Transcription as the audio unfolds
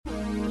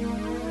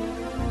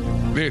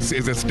This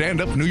is a Stand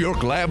Up New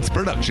York Labs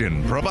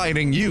production,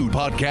 providing you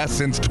podcasts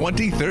since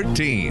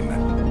 2013.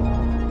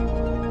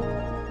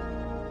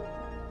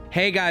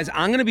 Hey guys,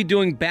 I'm going to be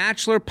doing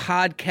Bachelor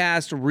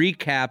podcast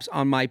recaps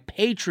on my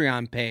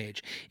Patreon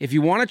page. If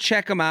you want to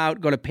check them out,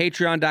 go to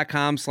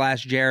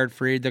patreon.com/Jared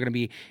Freid. They're going to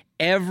be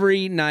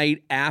every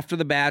night after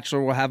The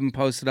Bachelor. We'll have them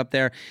posted up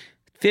there.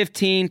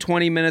 15,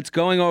 20 minutes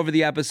going over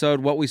the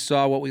episode, what we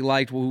saw, what we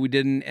liked, what we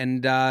didn't,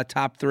 and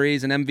top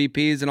threes and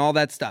MVPs and all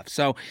that stuff.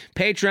 So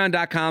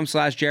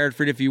patreon.com/Jared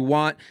Freid if you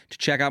want to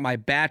check out my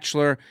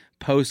Bachelor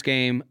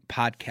post-game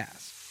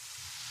podcast.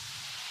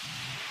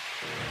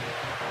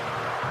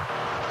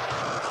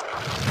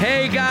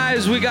 Hey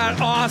guys, we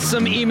got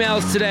awesome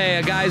emails today.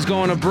 A guy's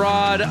going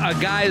abroad, a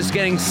guy's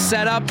getting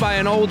set up by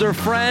an older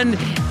friend,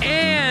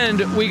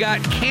 and we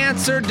got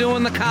Cancer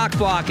doing the cock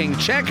blocking.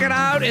 Check it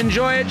out,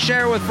 enjoy it,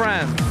 share it with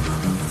friends.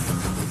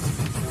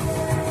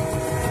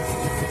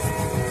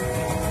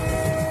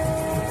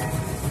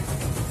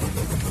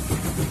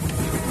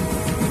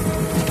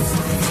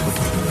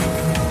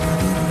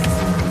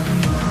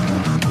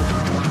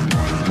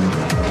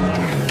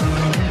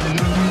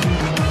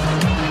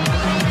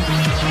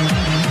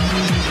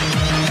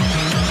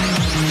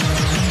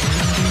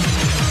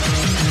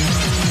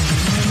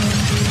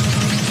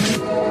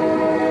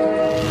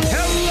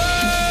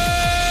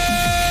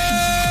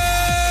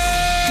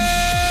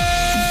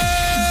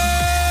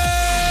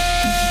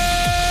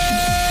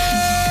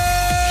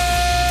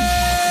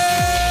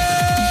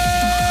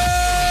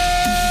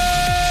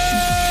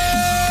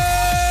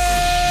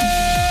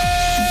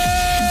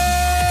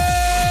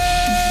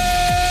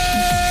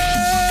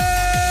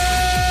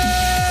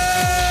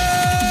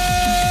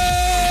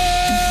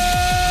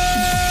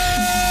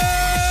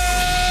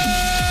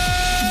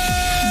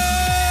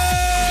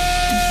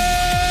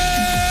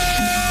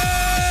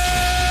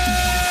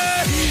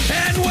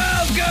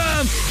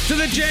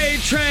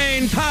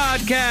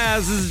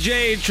 This is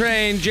J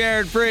Train,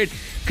 Jared Freid,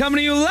 coming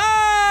to you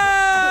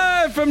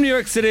live from New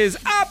York City's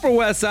Upper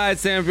West Side,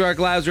 Stand Up New York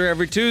Labs,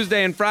 every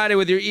Tuesday and Friday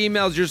with your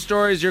emails, your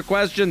stories, your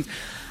questions.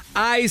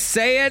 I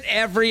say it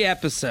every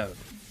episode.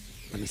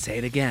 Let me say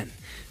it again.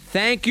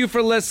 Thank you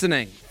for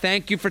listening.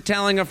 Thank you for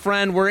telling a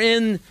friend.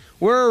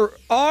 We're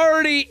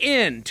already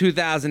in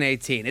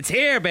 2018. It's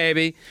here,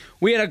 baby.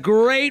 We had a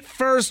great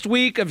first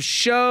week of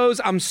shows.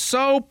 I'm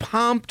so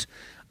pumped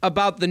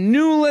about the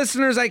new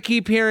listeners I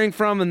keep hearing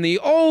from and the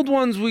old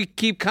ones we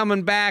keep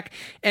coming back.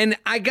 And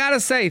I gotta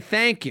say,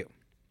 thank you.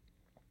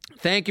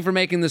 Thank you for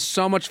making this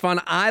so much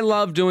fun. I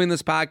love doing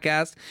this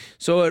podcast,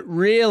 so it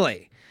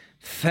really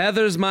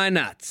feathers my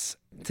nuts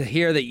to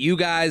hear that you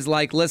guys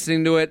like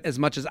listening to it as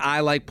much as I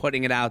like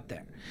putting it out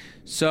there.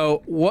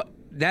 So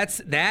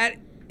it's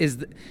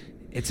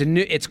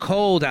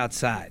cold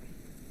outside.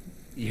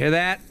 You hear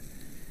that?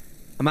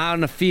 I'm out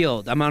in the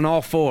field. I'm on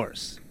all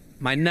fours.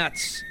 My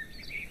nuts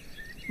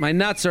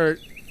are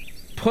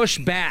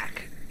pushed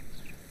back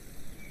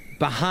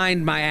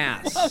behind my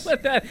ass.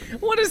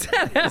 What does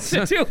that have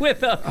to do with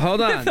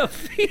the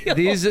field?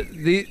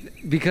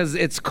 Because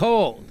it's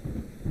cold.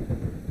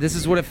 This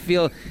is what it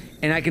feels,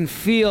 and I can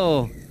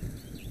feel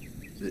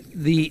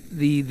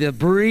the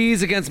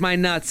breeze against my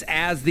nuts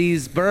as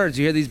these birds.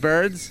 You hear these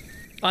birds?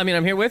 I mean,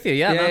 I'm here with you.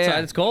 Yeah, I'm outside. Yeah.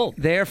 It's cold.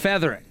 They're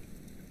feathering.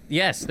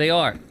 Yes, they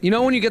are. You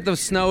know when you get the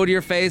snow to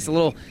your face, a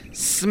little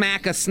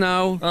smack of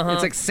snow? Uh-huh.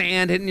 It's like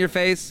sand hitting your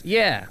face?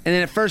 Yeah. And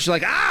then at first you're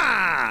like,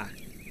 ah!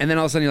 And then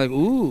all of a sudden you're like,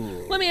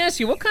 ooh. Let me ask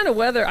you, what kind of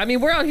weather? I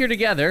mean, we're out here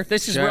together.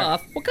 This is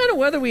rough. What kind of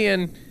weather are we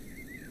in?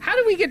 How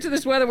do we get to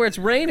this weather where it's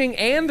raining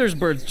and there's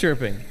birds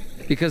chirping?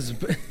 Because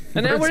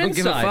and now we're don't inside.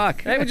 Give a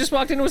fuck. Hey, we just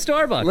walked into a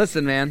Starbucks.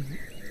 Listen, man.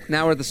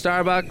 Now we're at the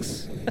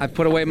Starbucks. I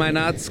put away my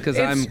nuts because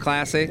I'm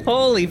classy.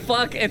 Holy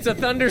fuck, it's a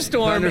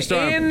thunderstorm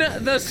in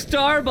the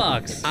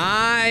Starbucks.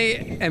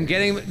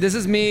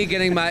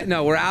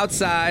 We're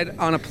outside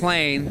on a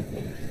plane,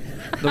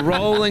 the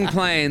rolling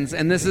plains,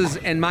 and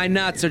my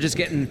nuts are just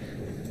getting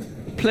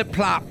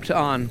plip-plopped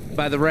on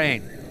by the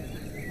rain.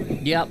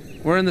 Yep.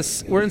 We're in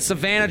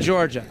Savannah,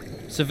 Georgia.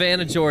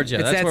 Savannah, Georgia.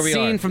 It's That's where we are.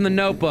 That scene from The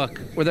Notebook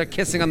where they're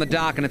kissing on the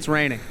dock and it's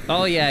raining.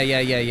 Oh,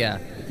 yeah.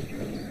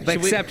 But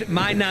except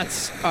my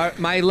legs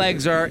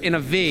are in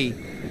a V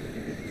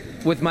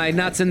with my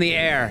nuts in the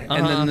air,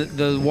 and then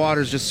the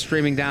water's just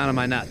streaming down on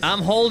my nuts.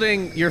 I'm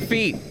holding your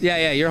feet.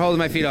 Yeah, you're holding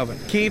my feet open.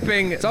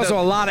 It's also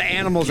a lot of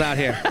animals out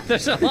here.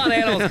 There's a lot of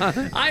animals.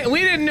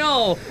 We didn't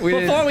know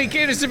before we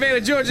came to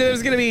Savannah, Georgia, it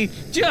was going to be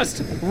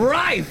just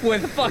rife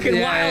with fucking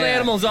wild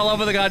animals all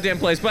over the goddamn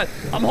place. But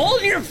I'm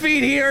holding your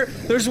feet here.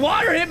 There's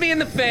water hit me in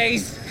the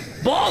face.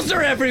 Balls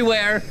are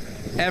everywhere.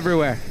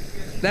 Everywhere.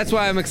 That's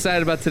why I'm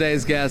excited about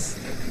today's guest.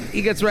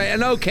 He gets right.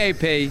 And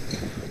KP.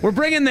 We're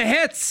bringing the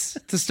hits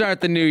to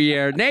start the new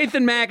year.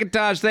 Nathan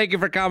McIntosh, thank you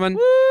for coming.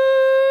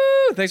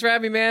 Woo! Thanks for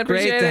having me, man.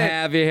 Appreciate it. Great to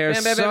have you here.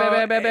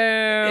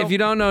 Bam. If you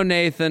don't know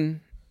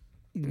Nathan,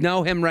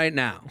 know him right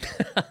now.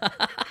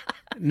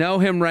 Know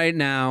him right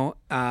now.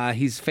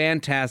 He's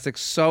fantastic,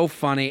 so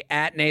funny.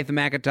 At Nathan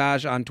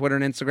McIntosh on Twitter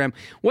and Instagram.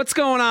 What's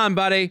going on,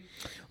 buddy?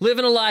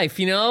 Living a life,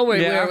 you know?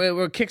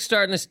 We're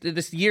kickstarting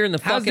this year in the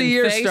fucking face. How's the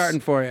year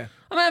starting for you?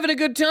 I'm having a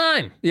good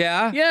time.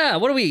 Yeah? Yeah.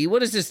 What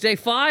is this, day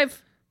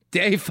 5?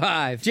 Day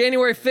 5.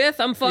 January 5th,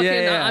 I'm fucking,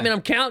 Yeah. I mean,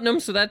 I'm counting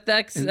them, so that's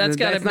got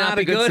to not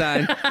be a good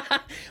sign.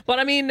 But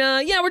I mean,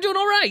 yeah, we're doing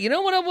all right. You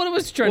know what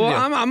was trying to do?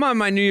 Well, I'm on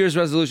my New Year's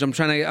resolution. I'm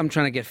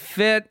trying to get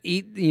fit,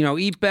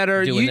 eat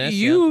better. Doing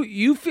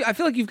this, I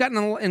feel like you've gotten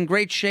in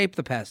great shape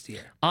the past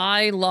year.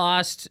 I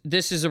lost,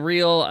 this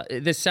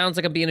sounds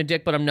like I'm being a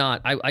dick, but I'm not.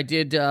 I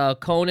did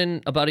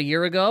Conan about a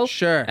year ago.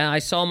 Sure. And I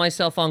saw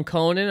myself on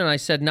Conan, and I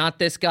said, not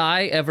this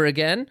guy ever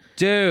again.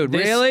 Dude,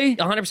 really?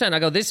 100%. I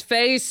go, this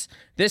face,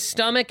 this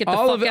stomach, get the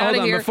All fuck of it. out Hold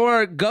of on, here.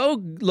 before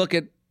go look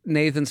at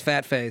Nathan's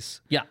fat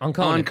face. Yeah, on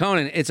Conan. On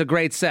Conan, it's a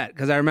great set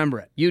because I remember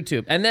it.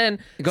 YouTube. And then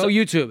Go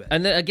YouTube it.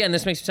 And then again,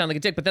 this makes me sound like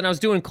a dick, but then I was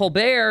doing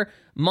Colbert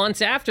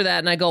months after that,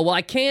 and I go, well,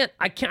 I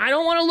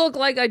don't want to look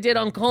like I did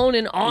on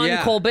Conan on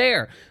Yeah.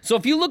 Colbert. So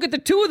if you look at the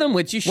two of them,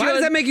 which you should, Why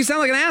does that make you sound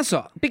like an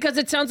asshole? because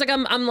it sounds like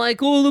I'm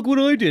like, oh, look what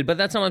I did, but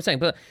that's not what I'm saying.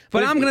 But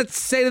I'm gonna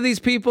say to these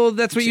people,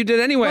 that's what you did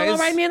anyways. well, all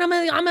right, man.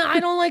 I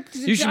don't like.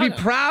 You should be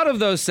proud of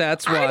those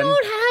sets. I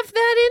don't have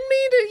that in me.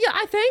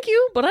 I thank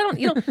you, but I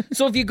don't.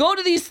 So if you go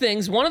to these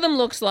things, one of them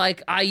looks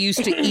like I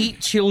used to eat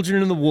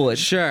children in the woods.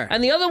 Sure.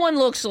 And the other one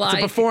looks like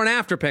It's a before and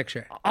after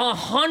picture.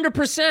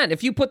 100%.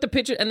 If you put the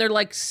picture, and they're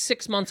like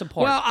 6 months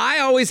apart. Well, I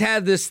always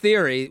had this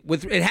theory.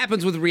 It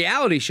happens with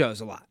reality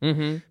shows a lot.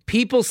 Mm-hmm.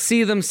 People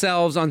see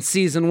themselves on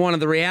season 1 of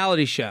the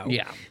reality show.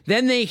 Yeah.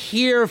 Then they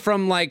hear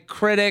from like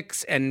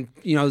critics and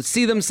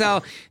see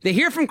themselves. They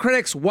hear from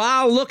critics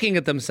while looking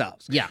at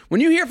themselves. Yeah.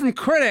 When you hear from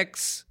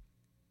critics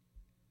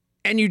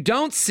and you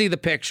don't see the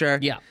picture.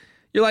 Yeah.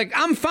 You're like,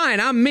 I'm fine.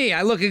 I'm me.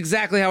 I look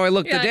exactly how I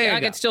looked the day ago. I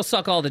could still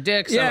suck all the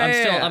dicks.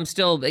 Yeah, I'm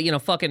still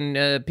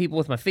fucking people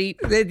with my feet.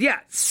 Yeah.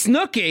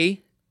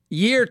 Snooki,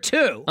 year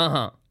 2.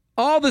 Uh-huh.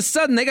 All of a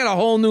sudden, they got a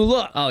whole new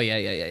look. Oh,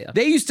 yeah.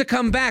 They used to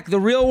come back.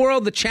 The Real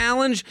World, the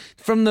Challenge,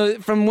 from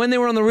when they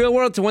were on the Real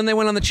World to when they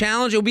went on the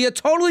Challenge, it would be a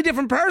totally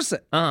different person.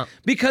 Uh-huh.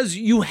 Because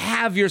you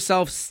have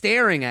yourself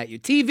staring at you.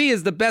 TV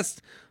is the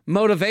best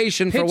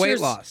motivation for weight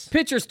loss.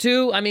 Pictures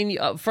too. I mean,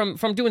 from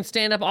doing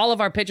stand up, all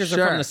of our pictures are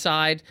Sure. from the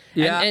side.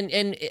 Yeah.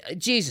 And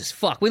Jesus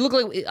fuck, we look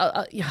like.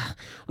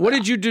 What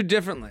did you do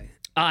differently?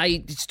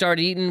 I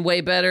started eating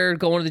way better,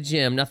 going to the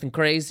gym, nothing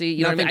crazy.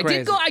 You know what I Nothing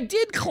mean? crazy. I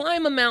did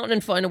climb a mountain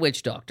and find a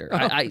witch doctor.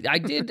 I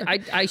did.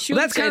 I should.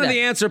 Well, that's kind of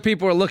the answer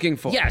people are looking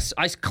for. Yes,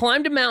 I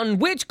climbed a mountain,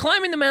 which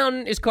climbing the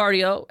mountain is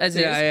cardio, as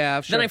is.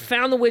 Yeah, sure. Then I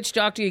found the witch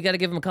doctor. You got to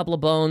give him a couple of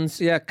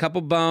bones. Yeah, a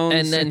couple bones.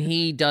 And then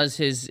he does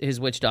his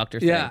witch doctor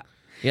thing. Yeah.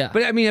 Yeah.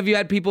 But I mean, have you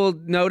had people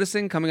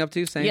noticing, coming up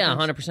to you, saying yeah,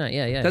 things? 100%.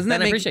 Yeah. Doesn't that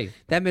And I make appreciate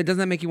you. doesn't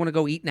that make you want to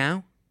go eat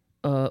now?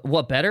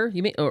 What, better?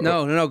 You mean?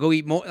 No, go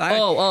eat more.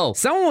 Oh.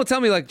 Someone will tell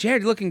me like,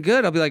 Jared, you're looking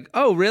good. I'll be like,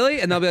 oh,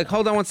 really? And they'll be like,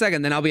 hold on one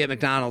second. Then I'll be at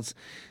McDonald's,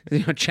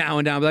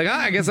 chowing down. I'll be like,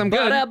 I guess I'm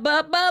good.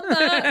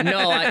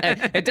 No,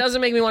 it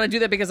doesn't make me want to do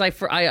that because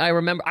I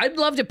remember I'd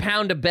love to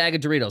pound a bag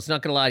of Doritos.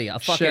 Not gonna lie to you, a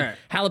fucking Sure.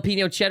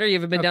 jalapeno cheddar. You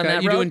ever been down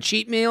that you road? doing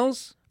cheat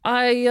meals?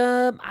 I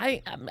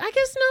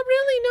guess not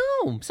really.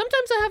 No,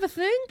 sometimes I have a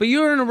thing. But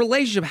you're in a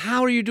relationship.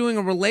 How are you doing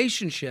a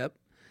relationship?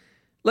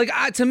 Like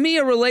to me,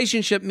 a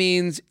relationship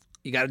means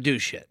you got to do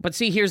shit. But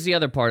see, here's the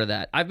other part of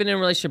that. I've been in a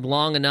relationship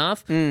long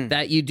enough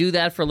that you do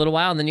that for a little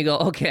while, and then you go,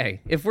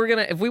 okay, if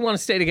we want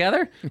to stay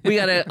together, we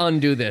got to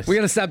undo this. We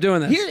got to stop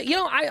doing this.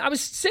 Here, I was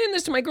saying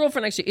this to my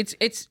girlfriend. Actually,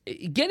 it's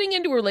getting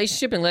into a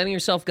relationship and letting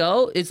yourself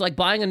go. It's like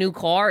buying a new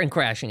car and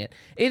crashing it.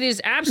 It is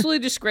absolutely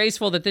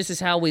disgraceful that this is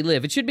how we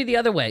live. It should be the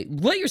other way.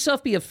 Let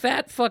yourself be a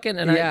fat fucking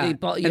and then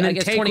I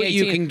guess take what 2018.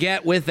 you can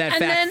get with that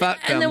fat fuck.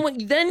 And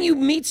then you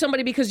meet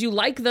somebody because you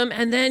like them,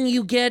 and then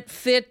you get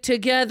fit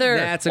together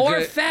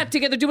or fat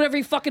together. Do whatever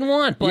you fucking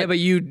want. But yeah, but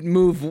you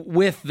move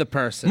with the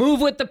person.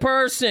 Move with the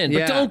person.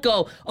 Yeah. But don't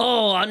go,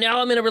 oh,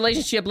 now I'm in a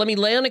relationship. Let me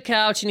lay on the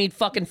couch and eat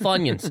fucking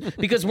Funyuns.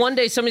 Because one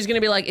day somebody's going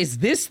to be like, is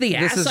this the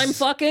ass I'm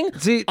fucking?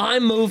 See,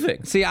 I'm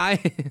moving. See,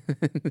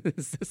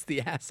 is this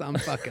the ass I'm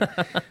fucking?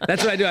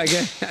 That's what I do. I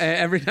get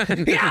every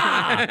time.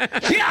 Yeah,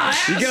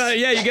 ass.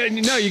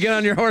 You get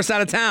on your horse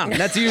out of town.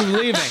 That's you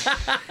leaving.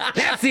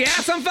 That's the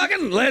ass I'm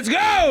fucking. Let's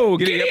go.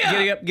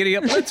 Giddy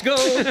up. Let's go.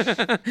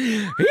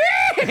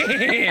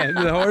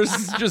 The horse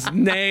just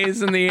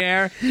neighs in the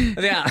air.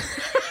 Yeah.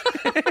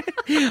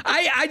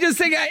 I just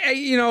think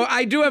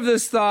I do have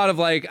this thought of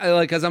like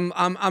because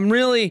I'm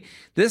really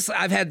this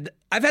I've had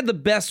the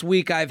best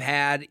week I've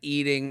had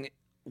eating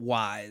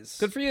wise.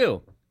 Good for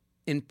you.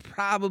 In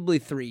probably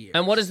 3 years.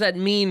 And what does that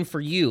mean for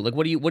you? Like,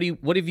 what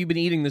have you been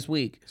eating this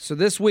week? So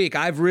this week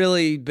I've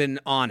really been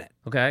on it.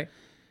 Okay.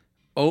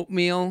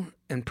 Oatmeal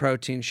and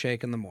protein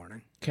shake in the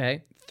morning.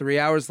 Okay. 3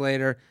 hours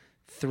later,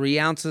 3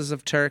 ounces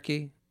of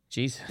turkey.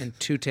 Jesus. And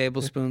 2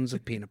 tablespoons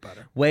of peanut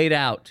butter. Weigh it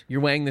out.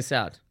 You're weighing this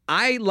out.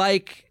 I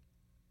like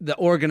the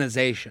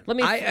organization.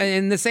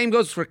 And the same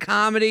goes for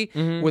comedy,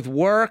 with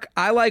work.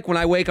 I like when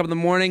I wake up in the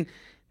morning,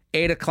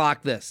 8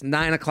 o'clock this,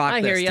 9 o'clock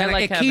I this. hear you. I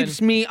like it keeps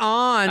me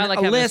on I like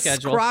a having list,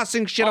 schedule.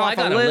 crossing shit off I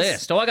got a list.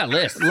 list. Oh, I got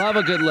lists. Love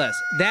a good list.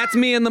 That's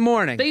me in the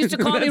morning. They used to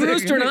call me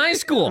Rooster in high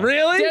school.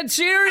 Really? Dead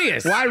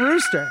serious. Why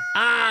Rooster?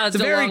 It's It's a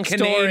very long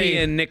Canadian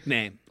story.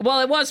 nickname. Well,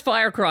 it was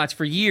fire crotch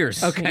for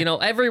years. Okay. You know,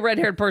 every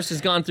red-haired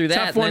person's gone through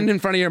that. Tough one in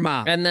front of your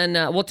mom. And then,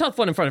 tough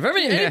one in front of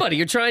anybody.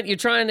 You're trying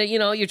to,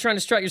 you're trying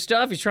to strut your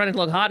stuff. You're trying to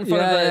look hot in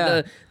front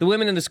of the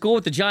women in the school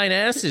with the giant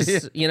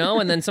asses, you know.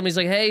 And then somebody's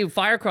like, "Hey,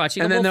 fire crotch."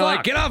 You and go, then they're fuck.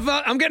 like, "Get off!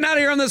 I'm getting out of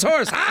here on this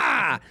horse!"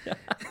 Ah!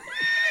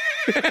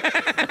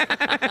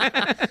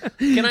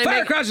 Can I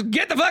Fire crotch,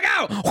 get the fuck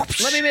out!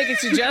 Let me make a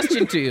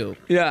suggestion to you.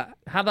 Yeah.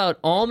 How about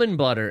almond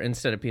butter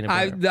instead of peanut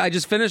butter? I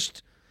just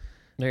finished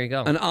There you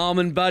go. an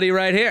almond buddy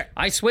right here.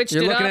 I switched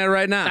You're it up. looking at it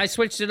right now. I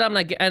switched it up,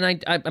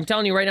 and I'm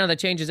telling you right now, that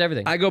changes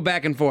everything. I go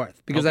back and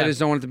forth because I Okay. just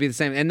don't want it to be the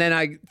same. And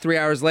then 3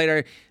 hours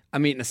later,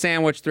 I'm eating a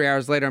sandwich. 3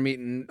 hours later, I'm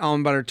eating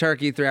almond butter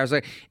turkey. 3 hours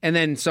later, and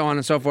then so on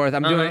and so forth.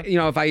 I'm doing,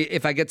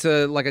 if I get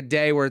to like a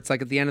day where it's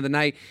like at the end of the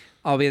night,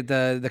 I'll be at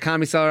the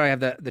Comedy Cellar. I have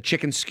the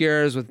chicken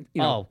skewers with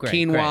Great,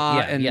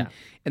 quinoa great. Yeah,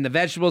 and the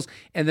vegetables.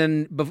 And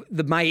then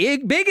my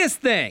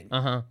biggest thing,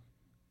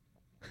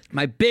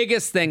 my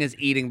biggest thing is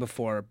eating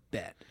before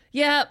bed.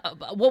 Yeah,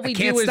 what we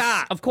can't do is,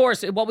 stop. of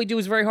course, what we do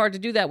is very hard to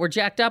do that. We're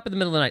jacked up in the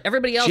middle of the night.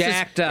 Everybody else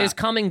is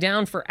coming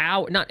down for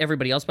hours. Not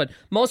everybody else, but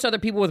most other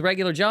people with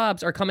regular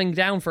jobs are coming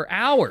down for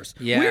hours.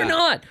 Yeah. We're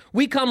not.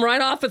 We come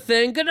right off a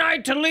thing. Good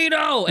night,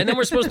 Toledo, and then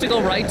we're supposed to go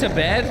right to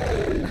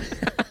bed.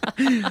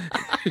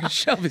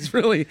 Shelby's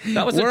really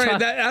That was worried. a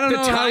I don't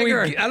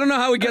know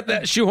how we get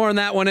that shoehorn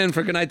that one in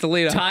for Goodnight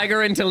Toledo.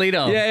 Tiger in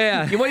Toledo.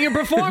 Yeah. When you're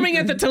performing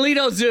at the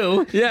Toledo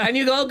Zoo, Yeah. and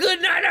you go,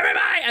 "Good night,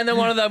 everybody," and then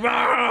one of the,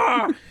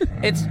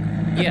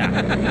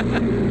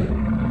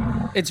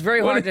 it's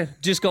very hard to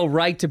just go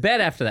right to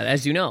bed after that,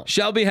 as you know.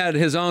 Shelby had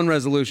his own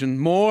resolution,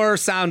 more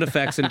sound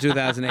effects in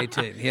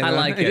 2018. I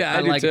like it. Yeah,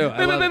 I do too.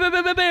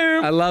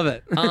 I love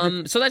it.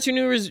 So that's your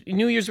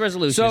New Year's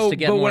resolution. So, to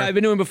get but more. what I've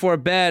been doing before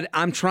bed,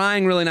 I'm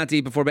trying really not to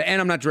eat before bed, and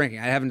I'm not drinking.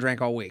 I haven't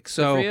drank all week.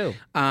 So, Good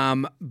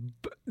for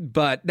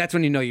but that's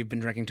when you know you've been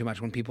drinking too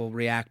much. When people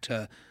react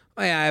to,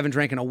 "Oh yeah, I haven't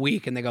drank in a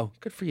week," and they go,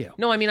 "Good for you."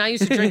 No, I mean, I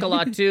used to drink a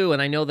lot too,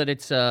 and I know that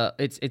it's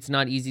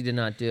not easy to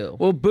not do.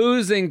 Well,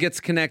 boozing gets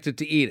connected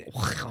to eating.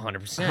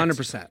 100%.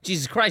 100%.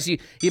 Jesus Christ, you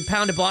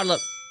pound a bottle of.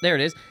 There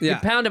it is. Yeah. You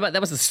pound that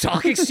was the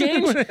stock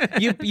exchange.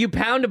 you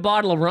pound a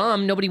bottle of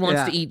rum. Nobody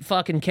wants to eat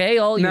fucking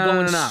kale. You're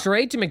going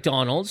straight to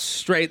McDonald's.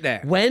 Straight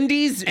there.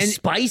 Wendy's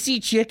spicy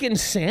chicken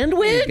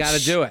sandwich. You got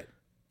to do it.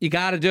 You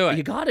got to do it.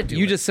 You gotta do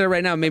You it. just said it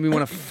right now. It made me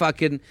want to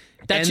fucking.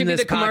 That end should be this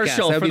the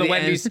commercial podcast. That for would the be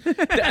Wendy's.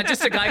 end.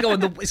 Just a guy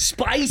going, "The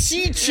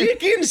spicy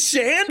chicken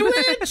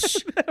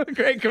sandwich."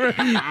 Great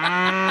commercial.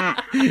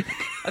 A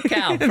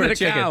cow for a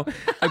chicken. Cow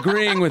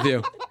agreeing with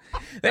you.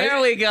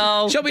 There we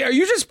go. Shelby, are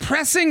you just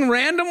pressing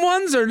random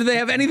ones, or do they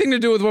have anything to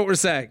do with what we're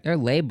saying? They're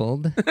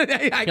labeled.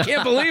 I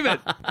can't believe it.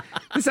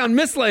 They sound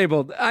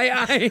mislabeled.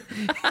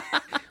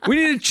 We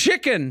need a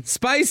chicken,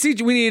 spicy.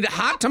 We need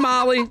hot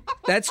tamale.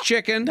 That's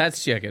chicken.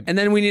 That's chicken. And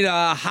then we need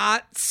a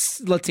hot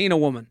Latina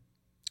woman.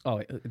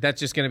 Oh, that's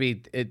just going to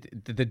be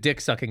the dick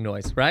sucking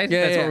noise, right?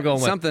 Yeah, That's what we're going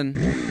with. Something.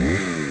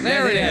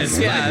 There it is.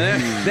 Yeah.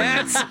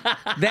 That's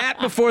that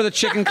before the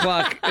chicken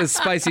cluck is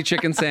spicy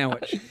chicken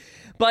sandwich.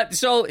 But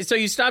so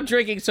you stop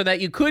drinking so that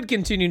you could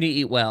continue to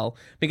eat well,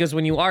 because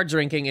when you are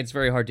drinking, it's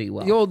very hard to eat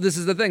well. Yo, this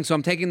is the thing. So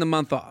I'm taking the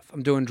month off.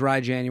 I'm doing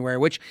dry January,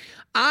 which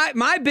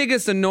my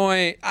biggest I'm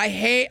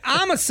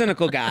a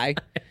cynical guy.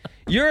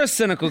 You're a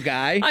cynical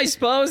guy. I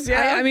suppose,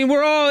 yeah. I mean,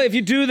 we're all, if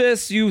you do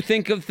this, you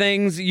think of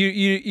things,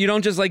 you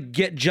don't just like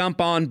jump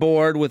on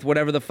board with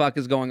whatever the fuck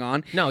is going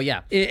on. No,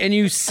 yeah. And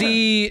you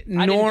see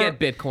I didn't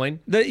get Bitcoin.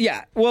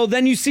 Well,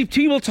 then you see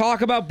people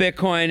talk about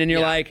Bitcoin and you're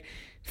Yeah. like,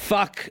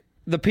 fuck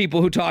the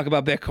people who talk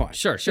about Bitcoin.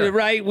 Sure.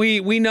 Right?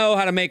 We know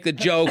how to make the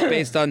joke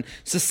based on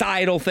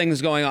societal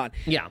things going on.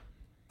 Yeah.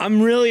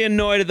 I'm really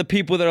annoyed at the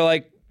people that are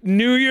like,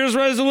 New Year's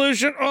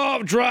resolution?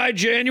 Oh, dry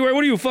January.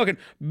 What are you, fucking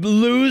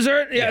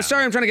loser? Yeah,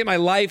 sorry, I'm trying to get my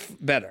life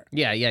better.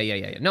 Yeah.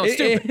 No, it's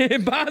stupid.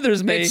 It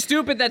bothers me. It's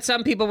stupid that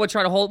some people would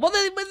try to hold. Well, the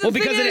thing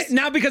because is,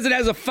 because it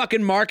has a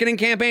fucking marketing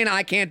campaign,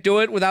 I can't do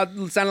it without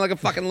sounding like a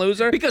fucking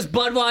loser. because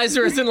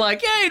Budweiser isn't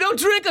like, "Hey, don't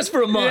drink us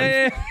for a month,"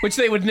 Yeah. which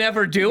they would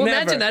never do. Never.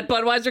 Imagine that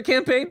Budweiser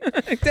campaign.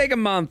 Take a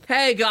month.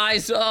 Hey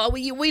guys,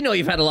 we know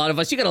you've had a lot of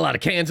us. You got a lot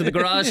of cans in the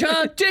garage,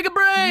 huh? Take a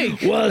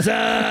break. What's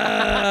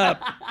up?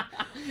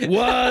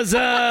 What's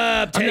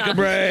up? Take a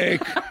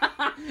break.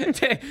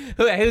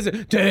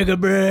 Take a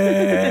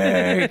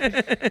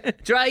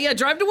break.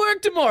 Drive to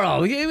work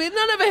tomorrow.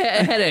 None of a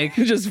headache.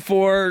 Just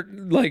four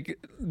like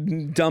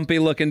dumpy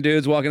looking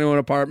dudes walking into an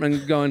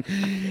apartment going,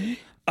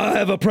 I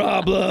have a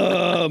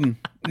problem.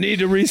 Need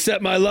to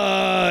reset my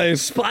life.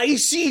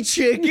 Spicy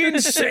chicken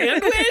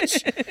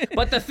sandwich.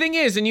 But the thing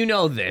is, and you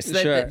know this,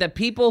 that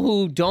people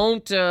who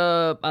don't,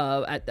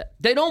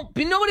 nobody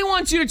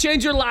wants you to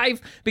change your life,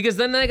 because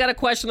then they got to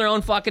question their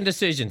own fucking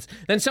decisions.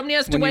 Then somebody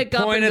has to When wake you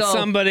up point and at go,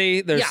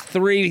 somebody, there's Yeah.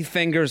 3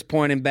 fingers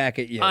pointing back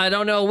at you. I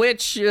don't know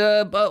which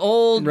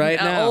old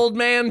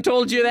man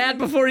told you that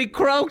before he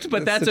croaked,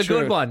 but that's the a good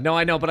truth. one. No,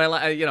 I know, but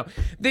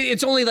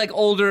it's only like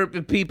older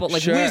people,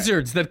 like Sure.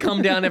 wizards, that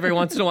come down every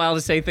once in a while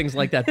to say things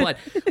like that. But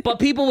But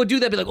people would do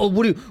that, be like, oh,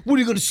 what are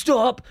you going to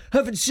stop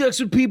having sex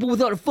with people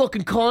without a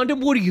fucking condom?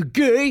 What are you,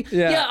 gay?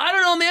 Yeah, I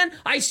don't know, man.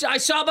 I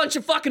saw a bunch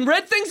of fucking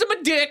red things on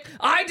my dick.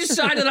 I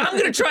decided I'm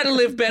going to try to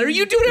live better.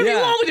 You do whatever you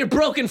want with your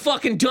broken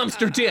fucking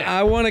dumpster dick.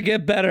 I want to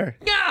get better.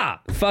 Yeah.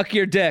 Fuck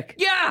your dick.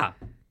 Yeah.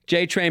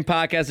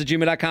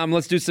 JTrainPodcast@gmail.com.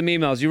 Let's do some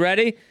emails. You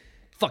ready?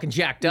 Fucking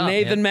jacked up,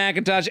 Nathan man.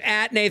 McIntosh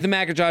at Nathan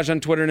McIntosh on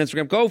Twitter and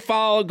Instagram.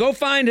 Go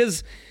find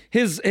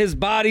his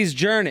body's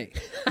journey.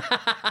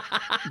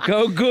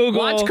 Go Google.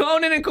 Watch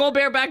Conan and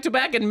Colbert back to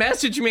back and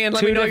message me and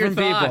let me know your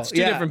thoughts.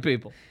 Two different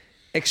people.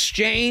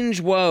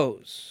 Exchange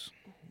woes.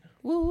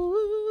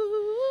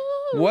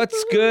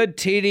 What's good,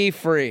 TD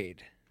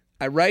Freed?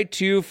 I write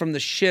to you from the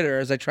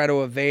shitter as I try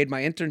to evade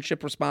my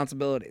internship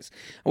responsibilities.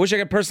 I wish I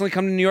could personally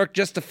come to New York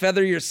just to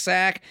feather your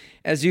sack,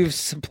 as you've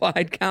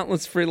supplied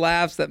countless free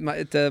laughs that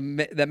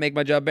make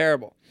my job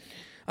bearable.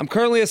 I'm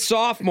currently a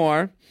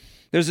sophomore.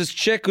 There's this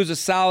chick who's a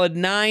solid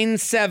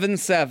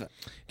 977.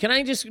 Can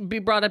I just be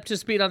brought up to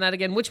speed on that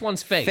again? Which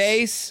one's face?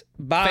 Face,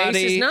 body,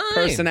 Face is 9.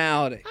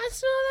 personality.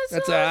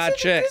 That's a hot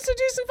chick. That's a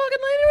decent fucking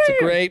lady right It's a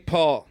here. great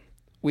pull.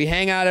 We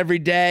hang out every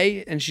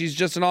day, and she's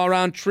just an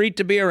all-around treat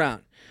to be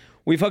around.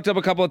 We've hooked up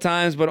a couple of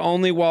times, but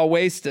only while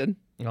wasted,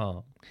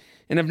 Oh.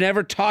 and have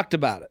never talked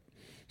about it.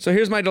 So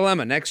here's my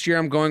dilemma. Next year,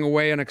 I'm going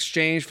away on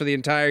exchange for the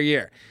entire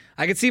year.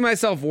 I could see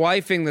myself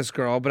wifing this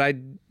girl,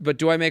 but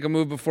do I make a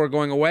move before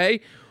going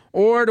away?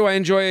 Or do I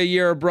enjoy a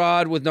year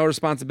abroad with no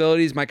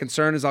responsibilities? My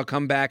concern is I'll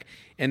come back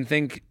and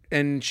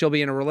she'll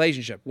be in a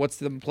relationship. What's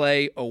the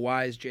play? A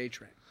wise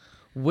J-Train.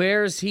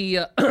 Where's he?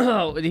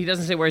 He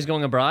doesn't say where he's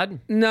going abroad?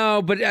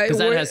 No, but... Because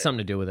that has something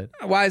to do with it.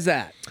 Why is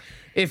that?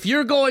 If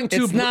you're going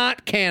to... It's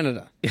not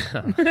Canada.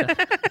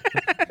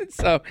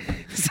 So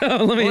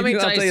let me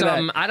tell you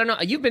something. that. I don't know.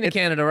 You've been to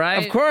Canada,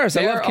 right? Of course,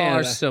 I love There Canada.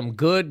 are some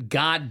good,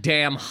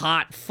 goddamn,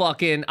 hot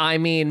fucking... I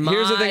mean,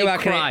 Here's the thing about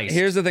Christ.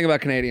 Here's the thing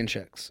about Canadian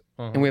chicks,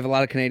 and we have a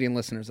lot of Canadian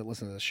listeners that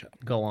listen to this show.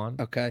 Go on.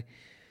 Okay,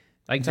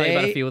 I can tell you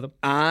about a few of them.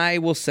 I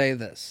will say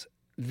this: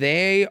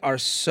 they are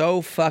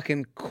so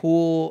fucking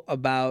cool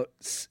about.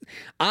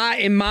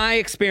 In my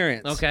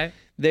experience, Okay.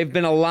 they've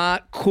been a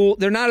lot cool.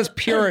 They're not as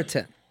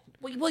Puritan.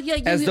 Well, yeah,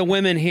 as the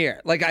women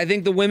here. Like, I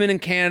think the women in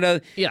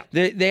Canada, Yeah.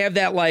 they have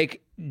that,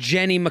 like,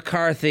 Jenny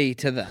McCarthy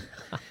to them.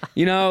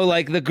 You know,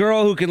 like the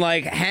girl who can,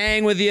 like,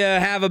 hang with you,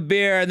 have a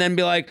beer, and then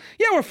be like,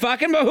 yeah, we're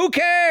fucking, but who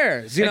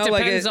cares? You know,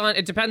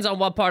 It depends on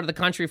what part of the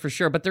country for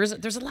sure, but there's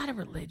a lot of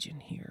religion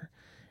here.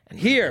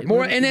 Here,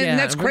 more, and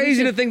that's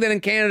crazy to think that in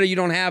Canada you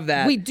don't have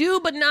that. We do,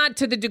 but not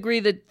to the degree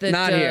that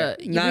Not here.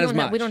 Not as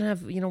much. We don't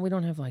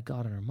have like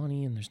God on our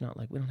money, and there's not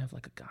like we don't have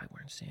like a guy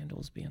wearing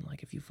sandals being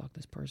like, if you fuck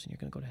this person, you're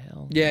gonna go to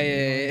hell.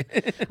 Yeah.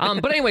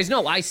 But anyways,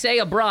 no, I say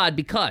abroad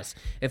because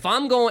if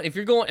I'm going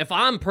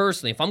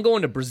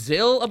to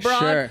Brazil abroad,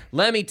 Sure.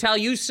 let me tell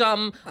you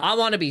something. I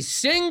want to be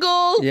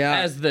single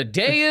as the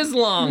day is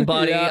long,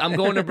 buddy. Yeah. I'm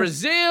going to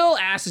Brazil,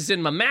 ass is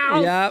in my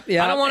mouth.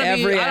 Yep. I don't want to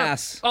be every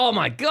ass. Oh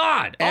my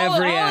God.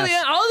 Every ass.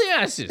 All the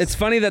asses. It's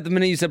funny that the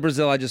minute you said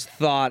Brazil, I just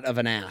thought of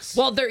an ass.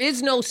 Well, there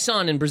is no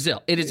sun in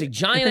Brazil. It is a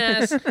giant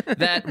ass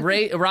that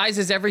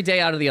rises every day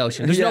out of the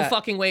ocean. There's no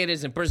fucking way it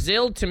isn't.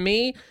 Brazil, to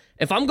me,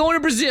 if I'm going to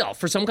Brazil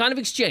for some kind of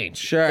exchange,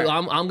 sure,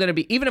 I'm going to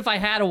be, even if I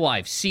had a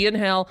wife, see you in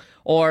hell,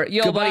 or,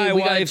 yo, goodbye, buddy,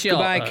 we got to wife, chill.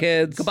 Goodbye,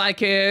 kids. Goodbye,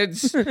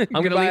 kids. I'm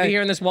going to leave you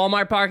here in this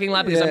Walmart parking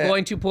lot because I'm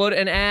going to put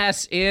an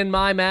ass in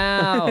my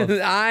mouth.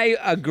 I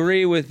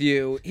agree with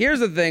you.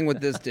 Here's the thing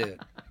with this dude,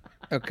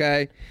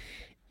 okay?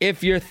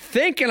 If you're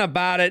thinking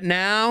about it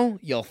now,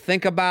 you'll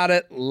think about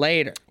it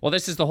later. Well,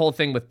 this is the whole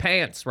thing with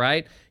pants,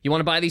 right? You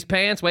want to buy these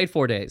pants? Wait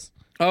 4 days.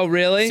 Oh,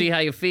 really? See how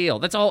you feel.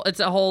 That's all. It's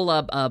a whole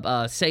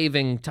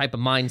saving type of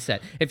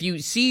mindset. If you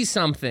see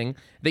something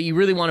that you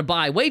really want to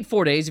buy, wait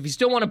 4 days. If you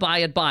still want to buy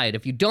it, buy it.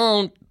 If you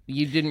don't,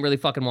 you didn't really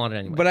fucking want it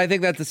anyway. But I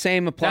think that the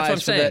same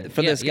applies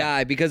for this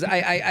guy, because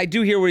I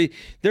do hear where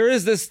there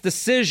is this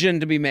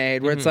decision to be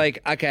made where it's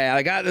like, okay,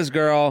 I got this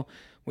girl.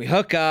 We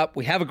hook up,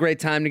 we have a great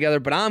time together,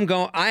 but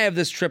I have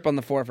this trip on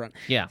the forefront.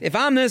 Yeah. If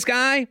I'm this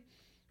guy,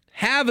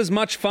 have as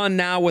much fun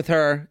now with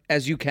her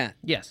as you can.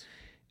 Yes.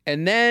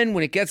 And then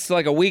when it gets to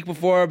like a week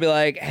before, be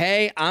like,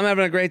 hey, I'm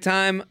having a great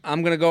time.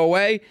 I'm going to go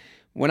away.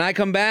 When I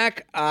come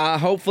back,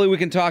 hopefully we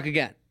can talk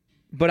again.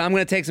 But I'm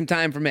going to take some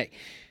time for me.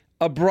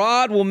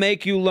 Abroad will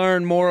make you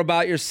learn more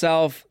about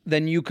yourself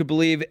than you could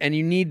believe, and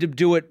you need to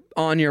do it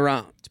on your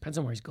own. Depends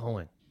on where he's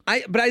going.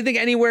 But I think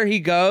anywhere he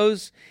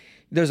goes,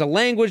 there's a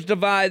language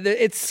divide.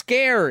 It's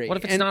scary. What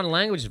if it's not a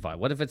language divide?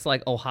 What if it's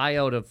like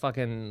Ohio to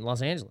fucking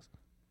Los Angeles?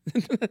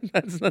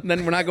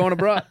 Then we're not going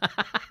abroad.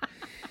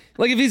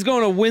 Like if he's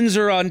going to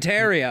Windsor,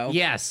 Ontario.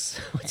 Yes.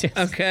 Which is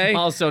okay.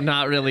 Also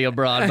not really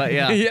abroad, but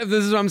yeah. Yeah,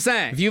 this is what I'm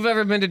saying. If you've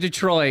ever been to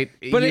Detroit,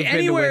 but you've anywhere,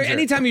 been to Windsor.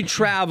 anytime you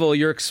travel,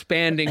 you're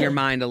expanding your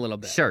mind a little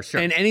bit. Sure.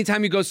 And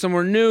anytime you go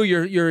somewhere new,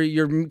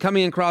 you're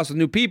coming across with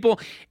new people.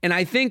 And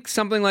I think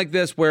something like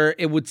this, where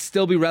it would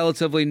still be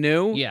relatively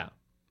new. Yeah.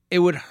 it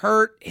would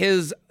hurt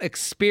his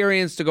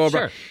experience to go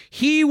abroad. Sure.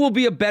 He will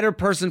be a better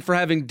person for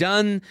having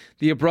done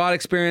the abroad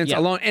experience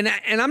alone. And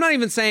I'm not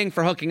even saying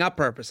for hooking up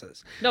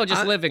purposes. No,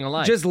 just living a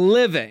life. Just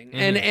living.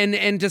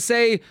 And to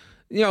say,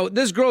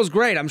 this girl's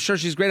great. I'm sure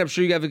she's great. I'm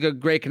sure you have a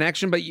great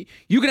connection, but you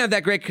can have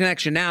that great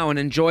connection now and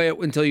enjoy it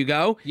until you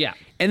go. Yeah.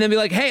 And then be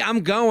like, hey,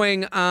 I'm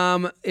going.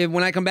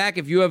 When I come back,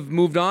 if you have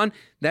moved on,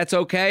 that's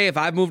okay. If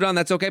I've moved on,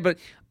 that's okay. But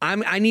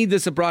I need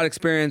this abroad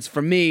experience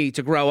for me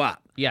to grow up.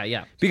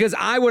 Yeah. Because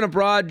I went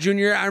abroad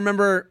junior year. I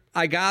remember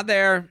I got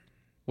there.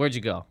 Where'd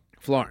you go?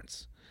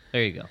 Florence.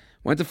 There you go.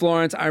 Went to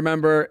Florence. I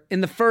remember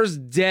in the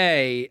first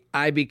day,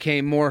 I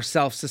became more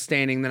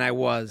self-sustaining than I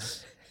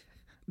was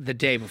the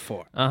day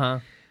before. Uh-huh.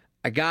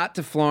 I got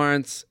to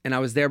Florence, and I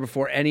was there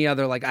before any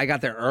other. Like, I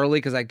got there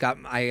early because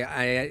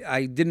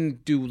I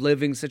didn't do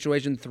living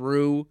situation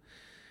through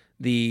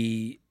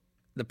the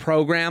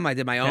program. I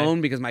did my own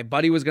because my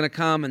buddy was going to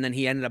come, and then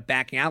he ended up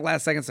backing out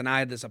last second. So now I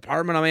had this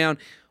apartment on my own.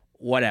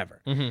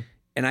 Whatever.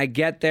 And I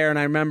get there, and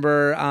I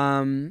remember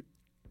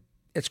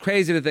it's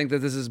crazy to think that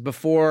this is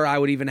before I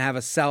would even have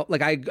a cell.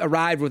 Like, I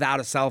arrived without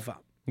a cell phone.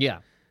 Yeah.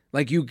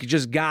 Like, you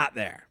just got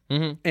there.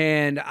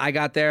 And I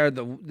got there.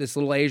 This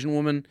little Asian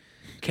woman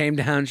came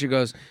down.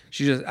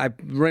 I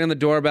ring on the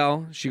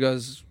doorbell. She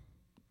just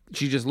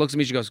looks at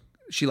me.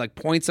 She like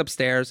points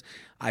upstairs.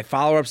 I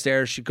follow her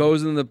upstairs. She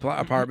goes into the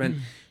apartment.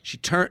 She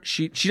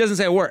doesn't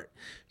say a word.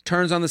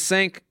 Turns on the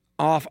sink,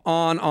 off,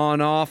 on,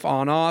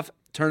 off.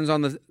 Turns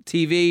on the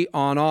TV,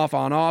 on,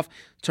 off.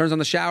 Turns on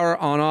the shower,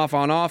 on,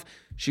 off.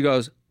 She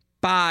goes,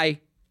 bye,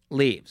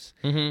 leaves.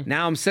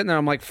 Now I'm sitting there.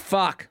 I'm like,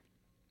 fuck.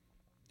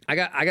 What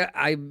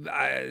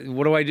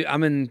do I do?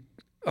 I'm in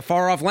a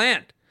far off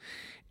land.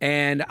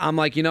 And I'm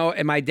like,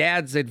 and my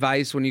dad's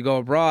advice when you go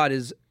abroad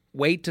is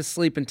wait to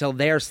sleep until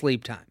their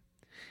sleep time,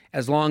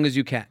 as long as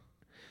you can.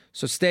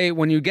 So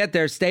when you get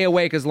there, stay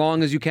awake as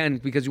long as you can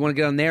because you want to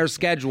get on their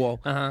schedule.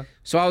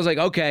 So I was like,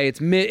 okay,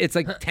 it's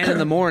like 10 in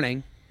the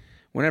morning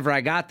whenever I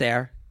got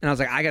there. And I was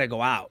like, I got to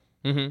go out.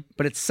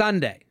 But it's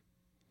Sunday,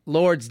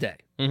 Lord's Day.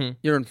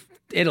 You're in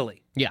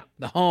Italy. Yeah.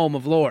 The home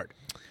of Lord.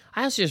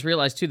 I also just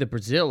realized, too, that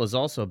Brazil is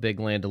also a big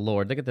land of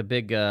Lord. Look at the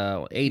big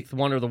eighth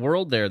wonder of the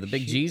world there, the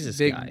big Jesus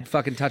big guy.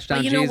 Fucking touchdown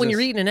but Jesus. When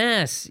you're eating an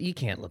ass, you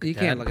can't look at that. You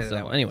can't look at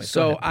that. Anyway,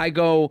 so I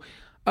go,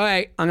 all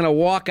right, I'm going to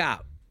walk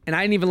out. And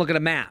I didn't even look at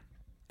a map.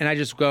 And I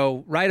just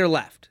go right or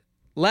left.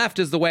 Left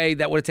is the way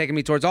that would have taken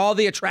me towards all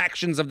the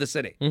attractions of the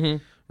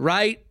city.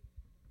 Right,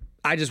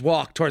 I just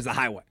walk towards the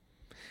highway.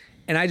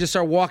 And I just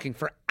start walking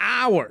for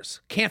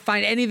hours. Can't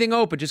find anything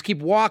open. Just keep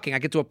walking. I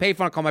get to a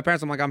payphone. I call my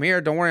parents. I'm like, I'm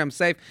here. Don't worry. I'm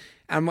safe.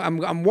 I'm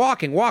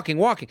walking.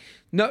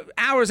 No,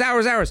 hours.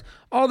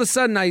 All of a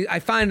sudden, I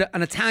find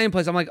an Italian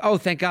place. I'm like, oh,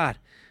 thank God.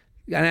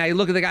 And I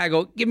look at the guy. I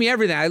go, give me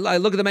everything. I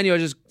look at the menu.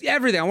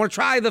 Everything. I want to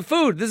try the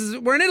food.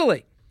 We're in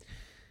Italy.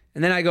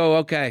 And then I go,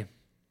 okay,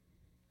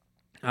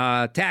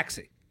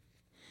 taxi.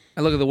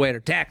 I look at the waiter.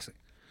 Taxi.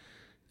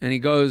 And he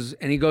goes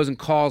and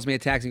calls me a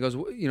taxi. He goes,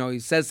 he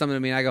says something to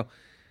me. And I go,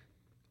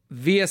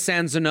 Via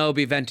San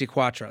Zenobi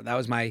 24. That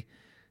was my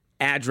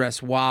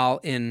address while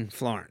in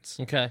Florence.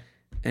 Okay.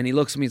 And he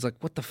looks at me. He's like,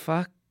 "What the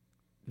fuck?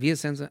 Via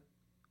San Zenobi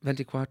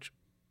 24?"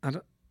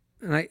 And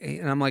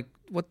I'm like,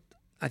 "What?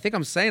 I think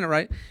I'm saying it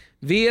right.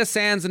 Via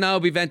San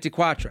Zenobi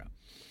 24."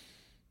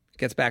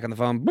 Gets back on the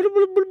phone. Boop,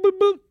 boop, boop, boop,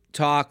 boop,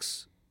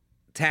 talks.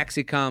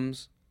 Taxi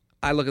comes.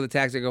 I look at the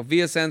taxi. I go,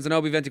 Via San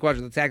Zenobi 24.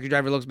 The taxi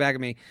driver looks back at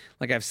me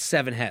like I have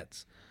 7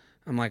 heads.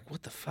 I'm like,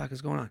 "What the fuck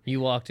is going on?" You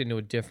walked into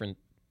a different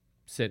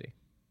city.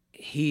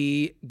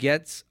 And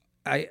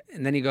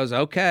then he goes,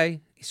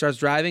 okay. He starts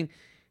driving.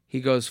 He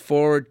goes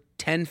forward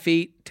 10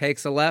 feet,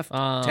 takes a left,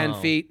 10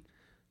 feet,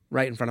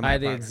 right in front of my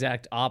apartment. I had the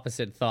exact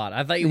opposite thought.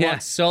 I thought you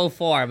walked so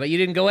far, but you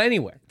didn't go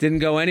anywhere. Didn't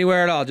go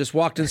anywhere at all. Just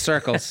walked in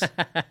circles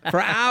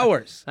for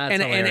hours.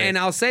 That's and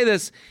I'll say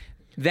this,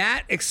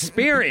 that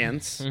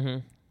experience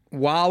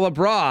while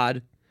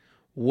abroad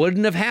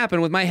wouldn't have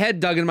happened with my head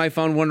dug in my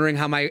phone wondering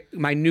how my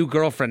new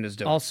girlfriend is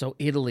doing. Also,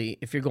 Italy,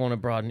 if you're going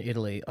abroad in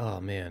Italy,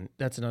 oh, man,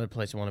 that's another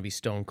place I want to be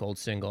stone cold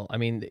single. I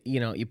mean,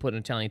 you put an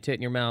Italian tit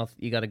in your mouth,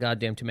 you got a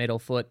goddamn tomato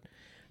foot.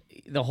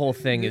 The whole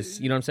thing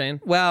is, you know what I'm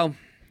saying? Well,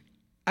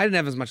 I didn't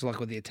have as much luck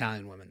with the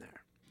Italian women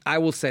there. I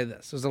will say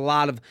this. There's a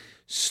lot of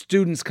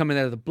students coming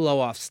there to blow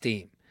off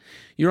steam.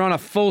 You're on a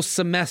full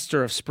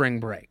semester of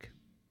spring break.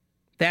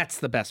 That's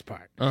the best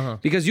part.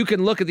 Because you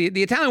can look at the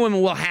Italian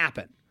women will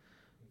happen.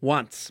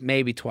 Once,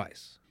 maybe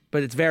twice.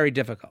 But it's very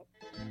difficult.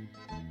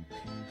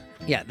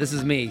 Yeah, this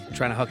is me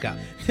trying to hook up.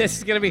 This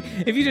is going to be,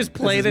 if you just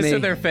play this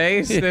in their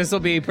face, this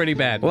will be pretty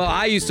bad. Well,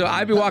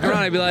 I'd be walking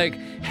around, I'd be like,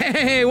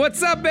 hey,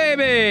 what's up,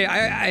 baby?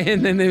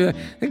 And then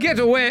they get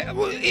away.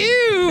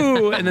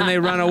 Ew! And then they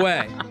run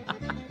away.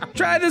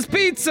 Try this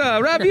pizza,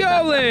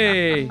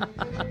 ravioli.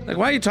 Like,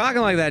 why are you talking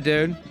like that,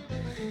 dude?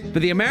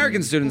 But the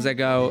American students that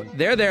go,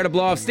 they're there to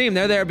blow off steam.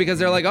 They're there because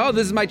they're like, oh,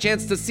 this is my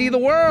chance to see the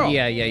world.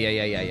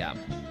 Yeah.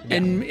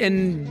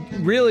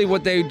 And really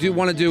what they do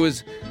want to do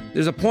is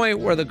there's a point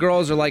where the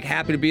girls are like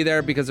happy to be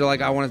there because they're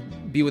like, I want to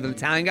be with an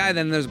Italian guy.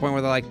 Then there's a point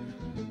where they're like,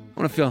 I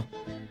want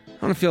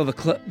to feel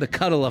the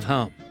cuddle of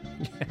home.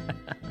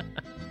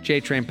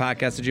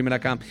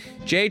 JTrainPodcast@gmail.com.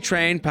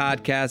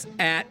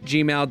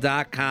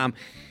 JTrainPodcast@gmail.com.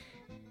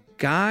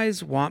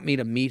 Guys want me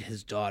to meet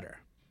his daughter.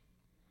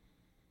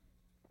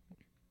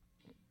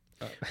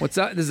 What's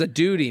up? This is a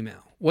dude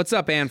email. What's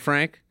up, Anne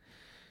Frank?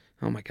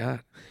 Oh, my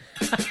God.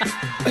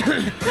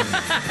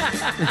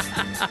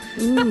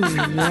 Ooh,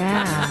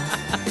 yeah.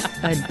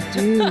 A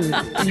dude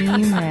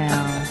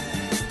email.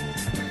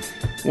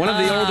 One of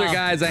the older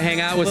guys I hang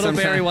out with Little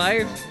Barry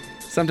White.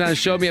 sometimes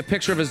showed me a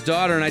picture of his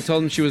daughter, and I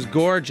told him she was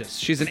gorgeous.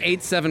 She's an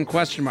 8'7"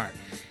 question mark.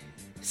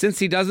 Since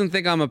he doesn't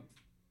think I'm a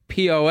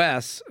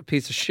POS, a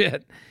piece of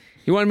shit,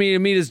 he wanted me to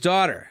meet his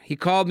daughter. He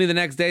called me the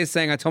next day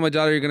saying, I told my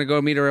daughter you're going to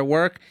go meet her at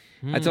work.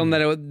 I told him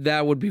that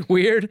that would be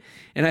weird,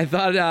 and I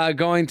thought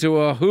going to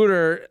a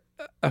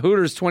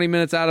Hooters 20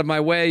 minutes out of my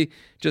way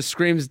just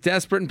screams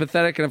desperate and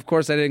pathetic, and of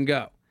course I didn't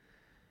go.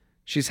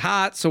 She's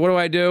hot, so what do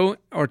I do?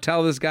 Or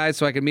tell this guy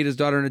so I can meet his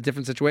daughter in a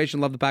different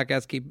situation? Love the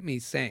podcast, keep me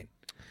sane.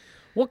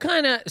 What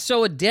kind of...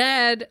 So a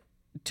dad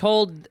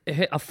told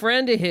a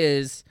friend of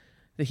his...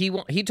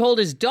 He told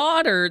his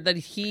daughter that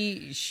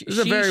This is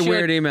a very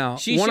weird email.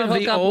 One of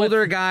the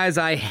older guys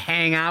I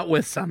hang out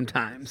with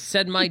sometimes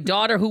said, my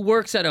daughter who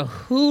works at a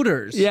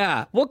Hooters.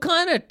 Yeah. What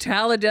kind of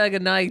Talladega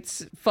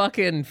Nights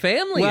fucking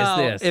family is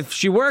this? If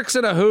she works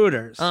at a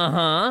Hooters,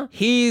 Uh-huh.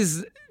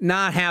 he's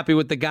not happy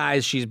with the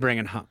guys she's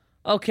bringing home.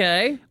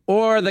 Okay.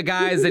 Or the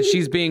guys that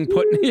she's being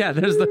put... Yeah,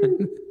 there's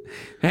the...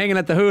 hanging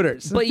at the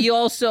Hooters. But you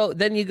also...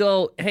 Then you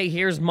go, hey,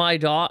 here's my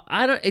daughter.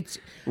 I don't... It's...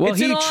 Well, it's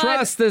he an odd-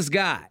 trusts this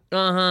guy.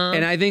 Uh-huh.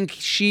 And I think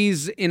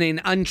she's in an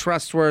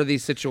untrustworthy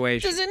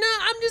situation. Does it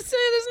not? I'm just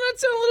saying, doesn't that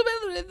sound a little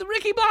bit the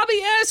Ricky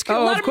Bobby-esque? Oh,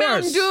 a lot of of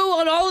Mountain course. Dew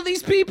on all of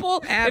these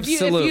people.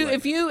 Absolutely.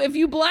 If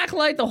you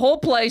blacklight the whole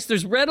place,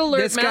 there's red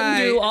alert This Mountain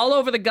guy- Dew all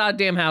over the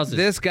goddamn houses.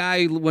 This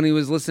guy, when he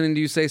was listening to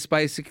you say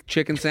spicy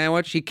chicken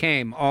sandwich, he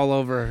came all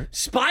over.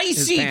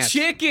 Spicy his pants.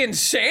 chicken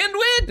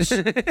sandwich?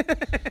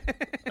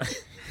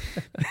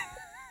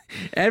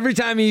 Every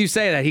time you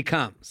say that, he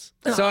comes.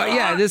 So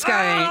yeah, this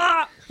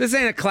guy this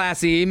ain't a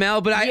classy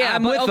email, but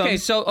I'm with him.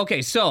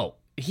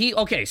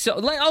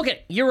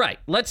 You're right.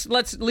 Let's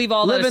leave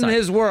all Live that in aside.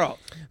 his world.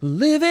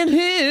 Live in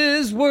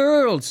his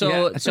world.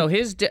 So Yeah. so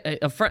his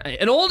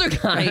an older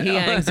guy he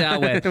hangs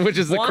out with, Which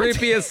is the wants-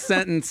 creepiest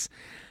sentence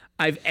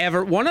I've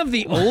ever... One of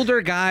the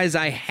older guys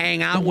I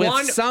hang out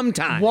with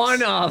sometimes.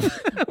 One of.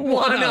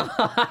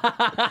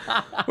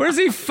 Where's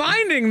he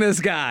finding this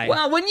guy?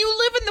 Well, when you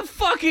live in the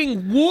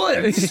fucking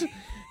woods,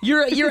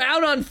 you're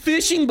out on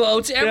fishing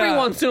boats every Yeah.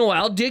 once in a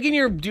while, digging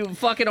your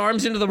fucking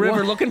arms into the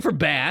river looking for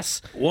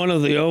bass. One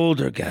of the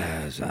older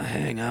guys I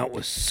hang out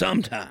with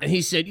sometimes. And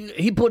he said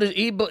he put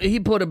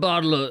a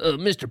bottle of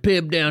Mr.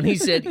 Pibb down. He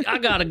said, I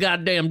got a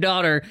goddamn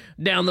daughter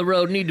down the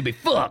road, need to be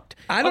fucked.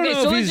 I don't know so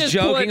if let's he's just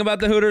joking about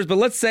the Hooters, but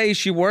let's say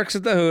she works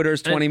at the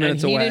Hooters 20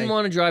 minutes and he away. didn't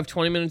want to drive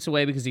 20 minutes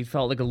away because he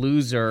felt like a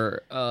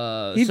loser.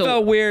 He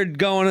felt weird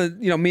going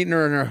to, meeting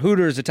her in her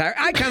Hooters attire.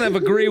 I kind of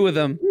agree with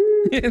him.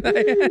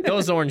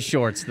 Those orange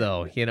shorts,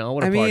 though,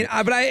 what a I mean,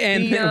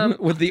 party.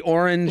 with the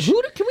orange.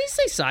 Can we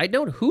say side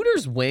note?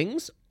 Hooters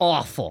wings,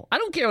 awful. I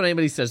don't care what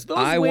anybody says.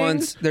 Those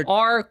wings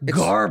are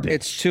garbage.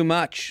 It's too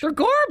much. They're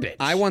garbage.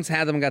 I once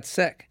had them and got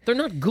sick. They're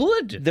not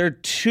good. They're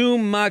too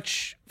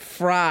much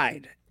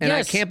fried. And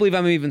Yes. I can't believe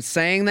I'm even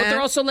saying that. But they're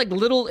also like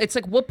little. It's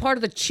like, what part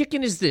of the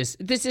chicken is this?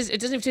 It doesn't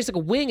even taste like a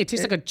wing. It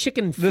tastes like a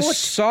chicken the foot.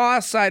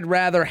 sauce I'd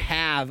rather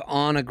have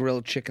on a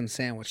grilled chicken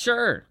sandwich.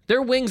 Sure,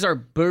 their wings are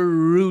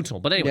brutal.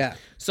 But anyway, Yeah.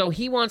 so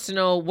he wants to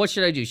know, what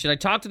should I do? Should I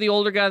talk to the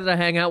older guy that I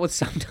hang out with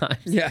sometimes?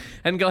 Yeah.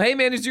 And go, hey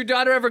man, does your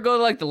daughter ever go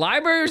to like the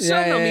library or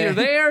something? I'll meet her yeah.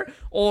 there.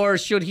 Or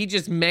should he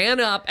just man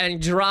up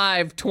and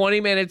drive 20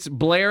 minutes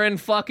blaring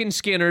fucking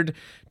Skinnerd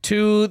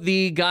to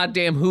the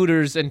goddamn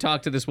Hooters and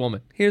talk to this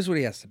woman? Here's what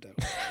he has to do.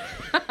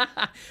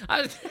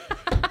 I-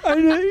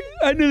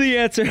 I knew the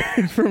answer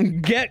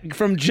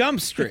from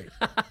Jump Street.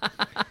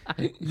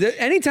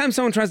 Anytime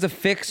someone tries to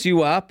fix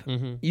you up,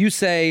 you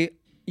say,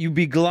 you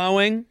be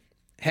glowing,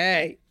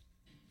 hey,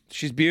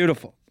 she's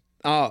beautiful.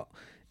 Oh.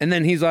 And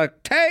then he's like,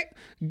 hey,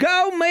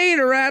 go meet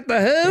her at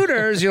the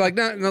Hooters. You're like,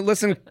 no,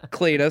 listen,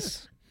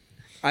 Cletus,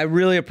 I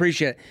really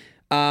appreciate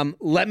it.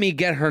 Let me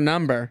get her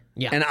number,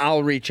 and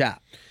I'll reach out.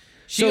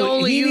 She So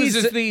only he needs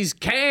uses to- these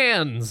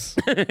cans.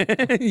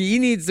 He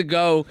needs to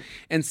go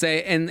and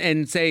say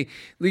and say,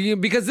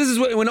 because this is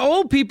when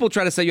old people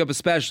try to set you up,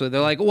 especially they're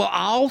like, well,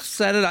 I'll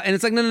set it up, and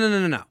it's like,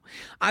 no.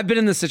 I've been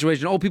in this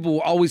situation. Old people will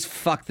always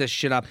fuck this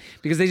shit up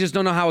because they just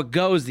don't know how it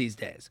goes these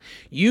days.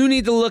 You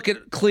need to look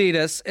at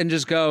Cletus and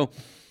just go,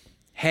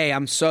 hey,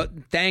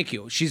 thank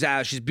you.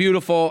 She's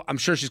beautiful. I'm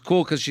sure she's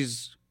cool because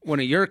she's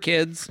one of your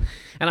kids,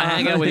 And I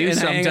hang out with you and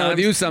I hang out with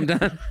you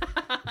sometimes.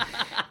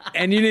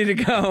 And you need to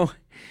go.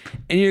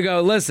 And you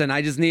go, listen,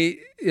 I just need,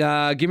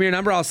 give me your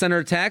number. I'll send her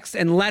a text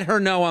and let her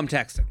know I'm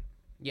texting.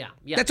 Yeah.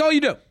 That's all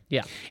you do.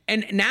 Yeah.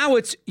 And now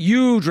it's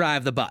you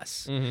drive the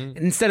bus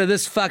instead of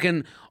this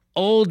fucking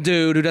old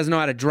dude who doesn't know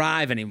how to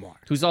drive anymore.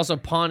 Who's also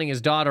pawning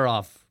his daughter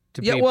off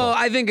to Yeah, people. well,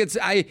 I think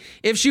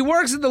if she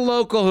works at the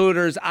local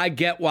Hooters, I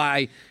get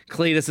why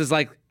Cletus is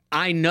like,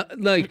 I know,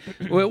 like,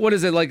 what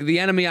is it? Like, the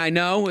enemy I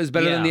know is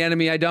better than the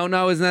enemy I don't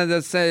know. Isn't that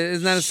a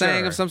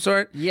saying of some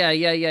sort? Yeah.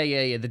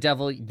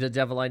 The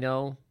devil I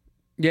know.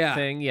 Yeah.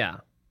 Thing. Yeah.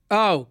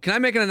 Oh, can I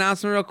make an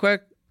announcement real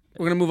quick?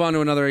 We're gonna move on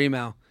to another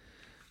email,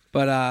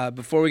 but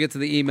before we get to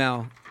the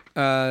email,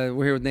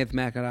 we're here with Nathan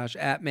McIntosh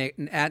at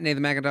Nathan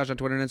McIntosh on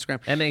Twitter and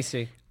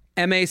Instagram.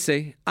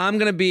 MAC. I'm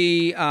gonna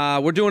be.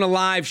 We're doing a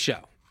live show,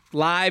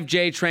 live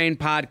J Train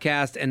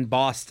podcast in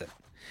Boston,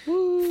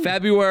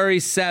 February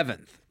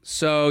 7th.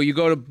 So you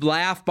go to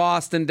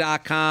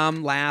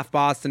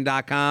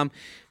laughboston.com,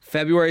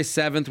 February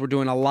 7th, we're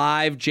doing a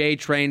live J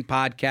Train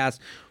podcast.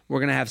 We're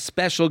going to have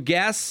special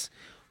guests.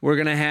 We're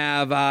going to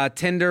have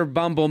Tinder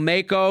Bumble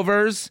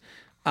makeovers,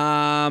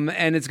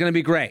 and it's going to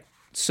be great.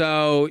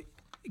 So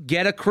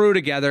get a crew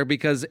together,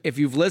 because if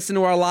you've listened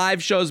to our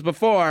live shows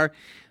before,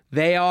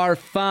 they are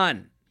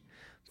fun.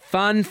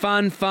 Fun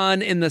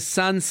in the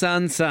sun.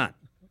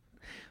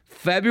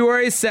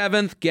 February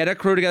 7th, get a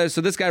crew together.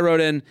 So this guy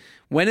wrote in,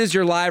 when is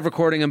your live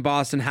recording in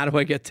Boston? How do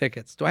I get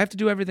tickets? Do I have to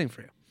do everything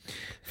for you?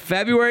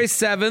 February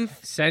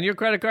 7th. Send your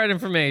credit card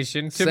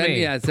information to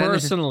me.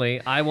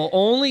 Personally, I will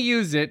only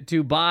use it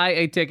to buy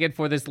a ticket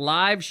for this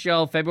live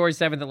show February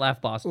 7th at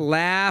Laugh Boston.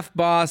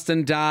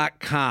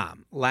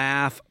 Laughboston.com.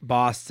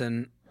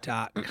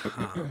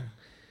 Laughboston.com.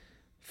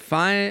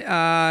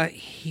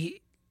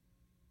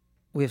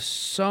 We have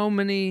so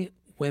many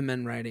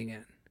women writing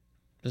in.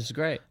 This is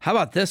great. How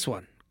about this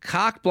one?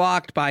 Cock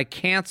blocked by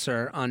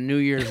cancer on New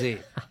Year's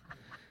Eve.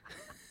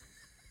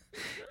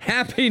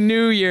 Happy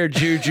New Year,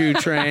 Juju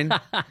Train.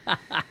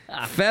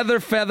 Feather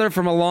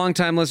from a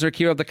longtime listener.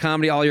 Keep up the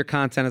comedy. All your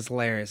content is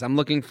hilarious. I'm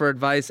looking for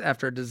advice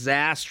after a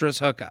disastrous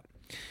hookup.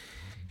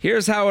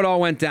 Here's how it all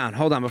went down.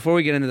 Hold on. Before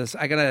we get into this,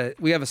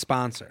 we have a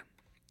sponsor.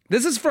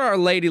 This is for our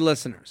lady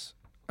listeners,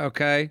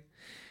 okay?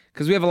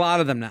 Because we have a lot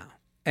of them now.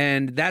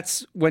 And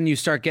that's when you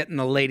start getting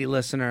the lady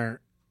listener.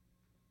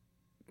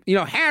 You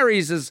know,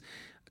 Harry's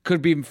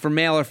could be for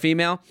male or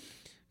female,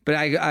 but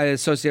I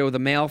associate it with a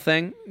male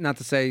thing. Not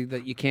to say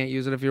that you can't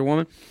use it if you're a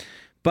woman.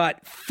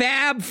 But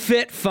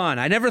FabFitFun.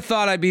 I never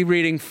thought I'd be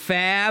reading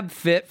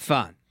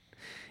FabFitFun.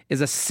 Is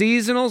a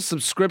seasonal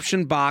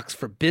subscription box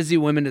for busy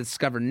women to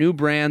discover new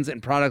brands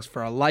and products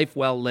for a life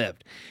well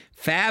lived.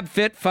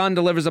 FabFitFun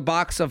delivers a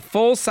box of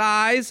full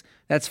size,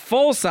 that's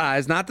full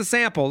size, not the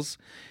samples,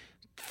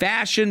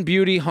 fashion,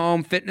 beauty,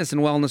 home, fitness,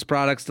 and wellness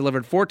products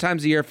delivered 4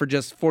 times a year for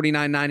just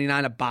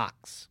 $49.99 a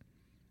box.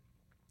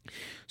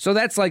 So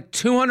that's like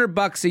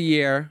 $200 a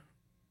year.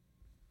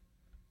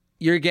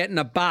 You're getting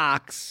a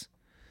box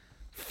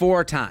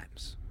 4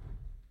 times.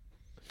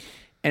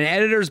 An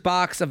editor's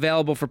box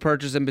available for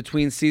purchase in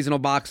between seasonal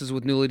boxes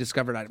with newly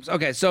discovered items.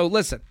 Okay, so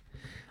listen.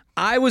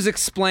 I was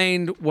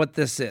explained what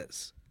this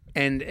is.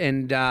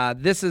 And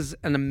this is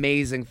an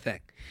amazing thing.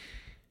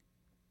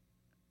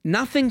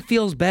 Nothing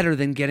feels better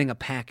than getting a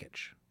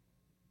package.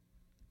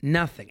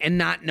 Nothing. And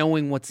not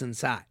knowing what's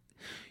inside.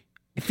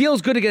 It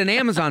feels good to get an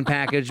Amazon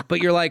package,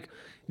 but you're like,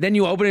 then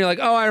you open it, you're like,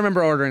 oh, I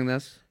remember ordering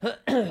this.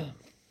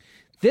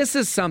 This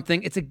is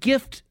something, it's a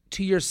gift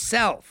to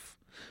yourself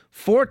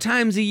 4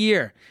 times a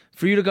year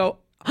for you to go,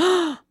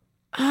 oh,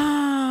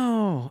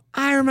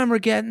 I remember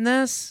getting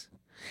this.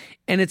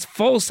 And it's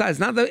full size.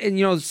 Not the, and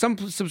you know, some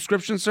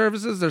subscription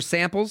services, they're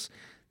samples.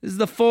 This is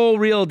the full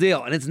real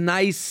deal. And it's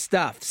nice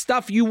stuff.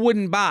 Stuff you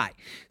wouldn't buy.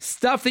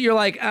 Stuff that you're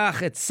like,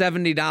 ugh, it's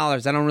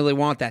 $70. I don't really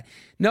want that.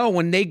 No,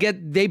 when they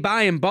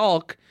buy in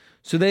bulk,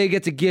 so they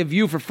get to give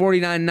you for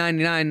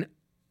 $49.99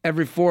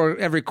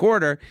 every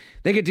quarter,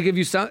 they get to give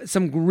you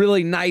some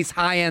really nice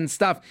high-end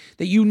stuff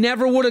that you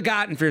never would have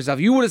gotten for yourself.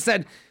 You would have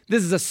said,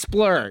 this is a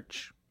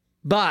splurge.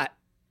 But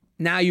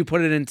now you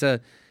put it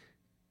into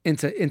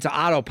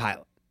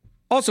autopilot.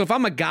 Also, if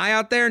I'm a guy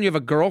out there and you have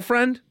a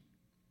girlfriend,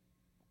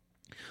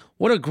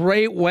 what a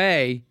great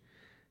way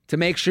to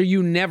make sure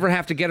you never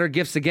have to get her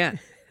gifts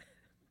again.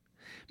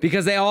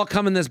 Because they all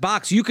come in this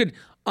box. You could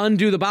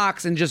undo the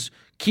box and just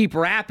keep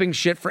wrapping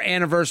shit for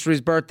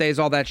anniversaries, birthdays,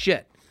 all that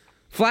shit.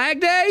 Flag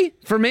Day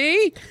for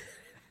me?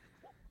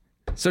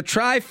 So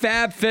try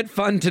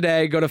FabFitFun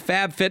today. Go to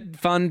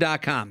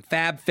FabFitFun.com.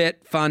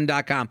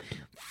 FabFitFun.com.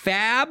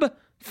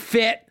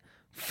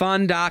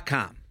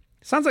 FabFitFun.com.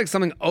 Sounds like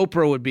something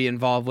Oprah would be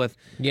involved with.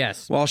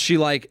 Yes. While she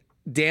like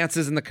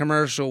dances in the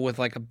commercial with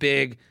like a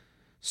big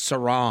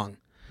sarong.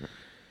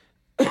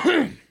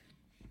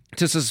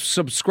 To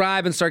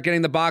subscribe and start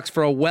getting the box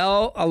for a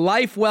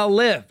life well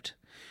lived.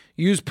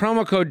 Use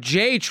promo code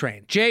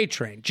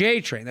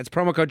JTRAIN. That's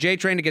promo code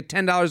JTRAIN to get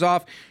 $10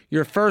 off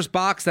your first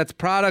box. That's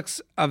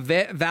products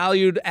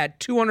valued at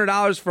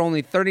 $200 for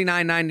only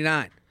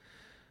 $39.99.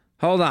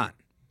 Hold on.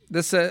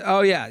 This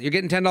you're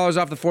getting $10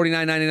 off the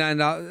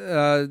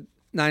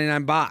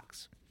 $49.99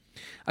 box.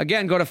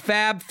 Again, go to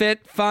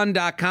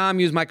FabFitFun.com.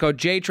 Use my code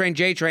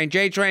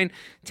JTRAIN.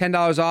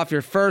 $10 off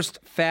your first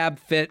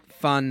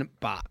FabFitFun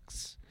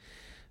box.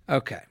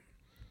 Okay.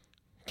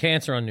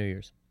 Cancer on New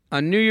Year's.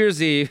 On New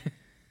Year's Eve...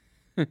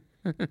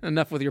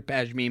 Enough with your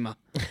pashmima.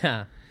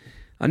 On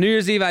New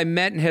Year's Eve, I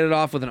met and hit it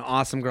off with an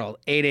awesome girl,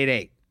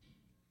 888.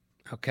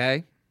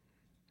 Okay?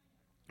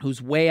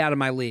 who's way out of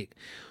my league.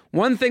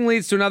 One thing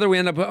leads to another. We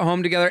end up at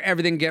home together.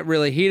 Everything get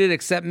really heated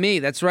except me.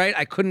 That's right.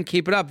 I couldn't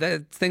keep it up.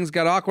 Things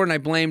got awkward and I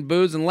blamed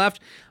booze and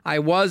left. I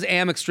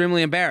am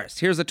extremely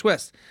embarrassed. Here's the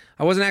twist.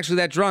 I wasn't actually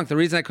that drunk. The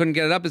reason I couldn't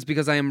get it up is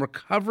because I am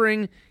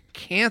recovering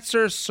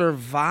cancer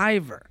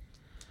survivor.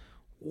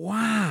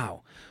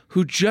 Wow.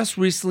 Who just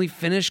recently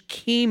finished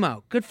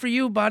chemo. Good for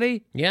you,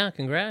 buddy. Yeah,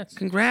 congrats.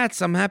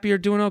 Congrats. I'm happy you're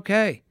doing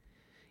okay.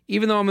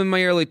 Even though I'm in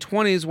my early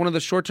 20s, one of the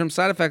short-term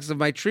side effects of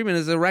my treatment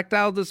is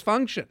erectile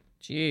dysfunction.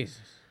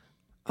 Jesus.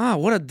 Oh,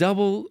 what a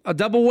double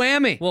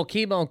whammy. Well,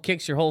 chemo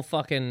kicks your whole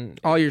fucking...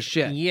 All your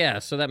shit. Yeah,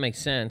 so that makes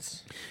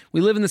sense.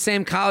 We live in the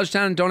same college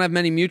town and don't have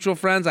many mutual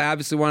friends. I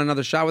obviously want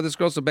another shot with this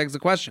girl, so begs the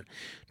question.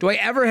 Do I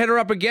ever hit her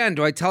up again?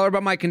 Do I tell her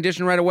about my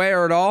condition right away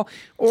or at all?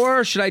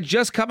 Or should I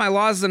just cut my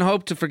losses and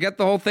hope to forget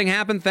the whole thing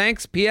happened?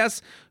 Thanks.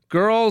 P.S.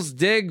 Girls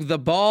dig the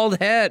bald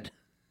head.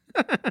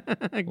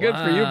 Good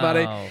for you,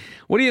 buddy.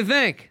 What do you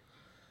think?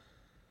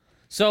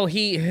 So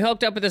he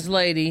hooked up with this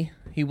lady.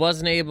 He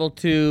wasn't able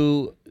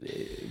to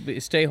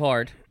stay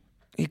hard.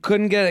 He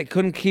couldn't get it,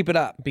 couldn't keep it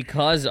up.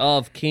 Because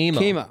of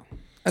chemo.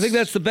 I think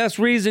that's the best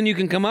reason you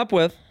can come up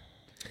with.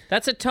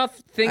 That's a tough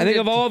thing. I think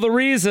of all the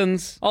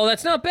reasons. Oh,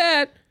 that's not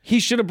bad. He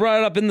should have brought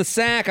it up in the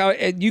sack.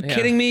 You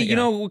kidding me? Yeah. You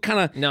know what kind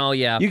of... No,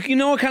 yeah. You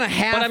know what kind of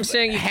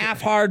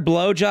half-hard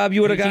blowjob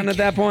you would have gotten at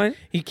that point?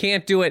 He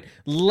can't do it.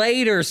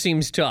 Later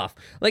seems tough.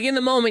 Like in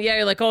the moment, yeah,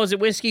 you're like, oh, is it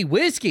whiskey?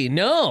 Whiskey.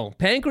 No.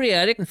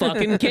 Pancreatic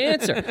fucking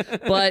cancer.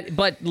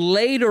 But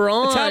later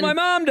on... It's how my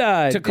mom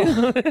died.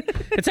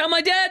 It's how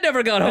my dad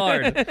never got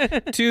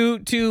hard.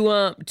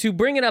 To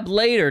bring it up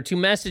later, to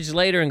message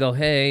later and go,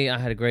 hey, I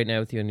had a great night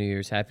with you on New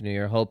Year's. Happy New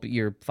Year. Hope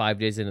you're 5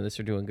 days into this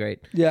are doing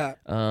great. Yeah.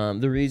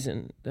 The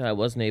reason that I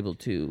wasn't able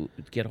to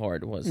get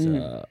hard was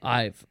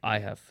I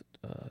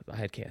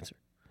had cancer.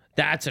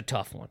 That's a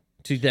tough one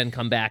to then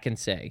come back and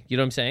say. You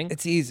know what I'm saying?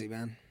 It's easy,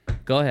 man.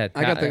 Go ahead.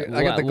 I got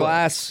the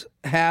glass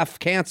half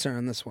cancer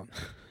in this one.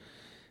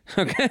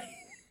 Okay.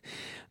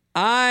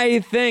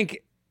 I think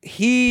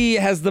he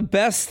has the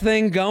best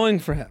thing going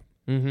for him.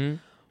 Mm-hmm.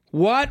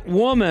 What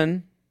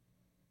woman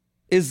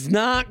is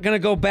not going to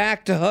go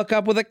back to hook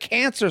up with a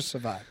cancer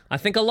survivor? I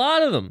think a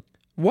lot of them.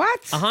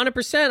 What?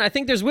 100%. I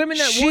think there's women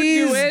that would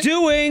do it. She's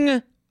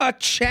doing a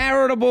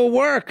charitable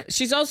work.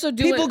 She's also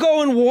doing... People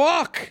go and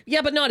walk.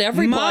 Yeah, but not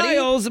everybody.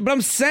 Miles, but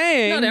I'm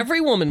saying... Not every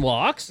woman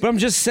walks. But I'm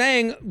just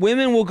saying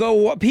women will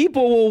go...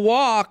 People will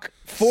walk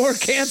for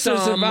cancer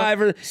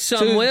survivors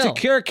to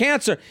cure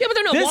cancer. Yeah, but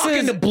they're not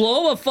walking to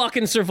blow a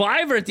fucking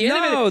survivor at the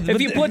end of it.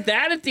 If you put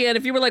that at the end,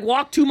 if you were like,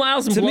 walk 2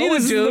 miles and blow a dude... To me,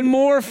 this is the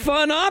more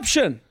fun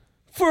option.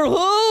 For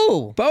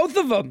who? Both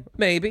of them.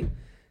 Maybe.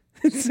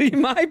 See,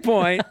 my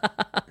point...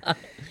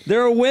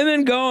 There are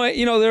women going,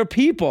 there are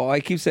people,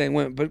 I keep saying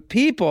women, but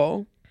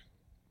people,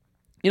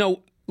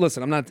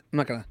 listen, I'm not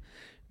going to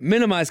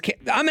minimize,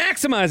 I'm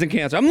maximizing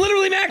cancer. I'm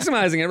literally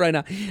maximizing it right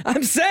now.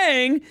 I'm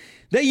saying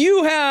that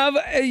you have,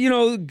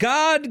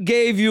 God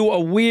gave you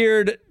a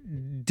weird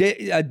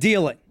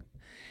dealing.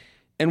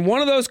 And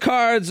one of those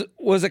cards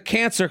was a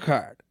cancer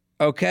card.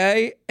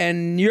 Okay,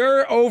 and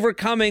you're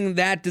overcoming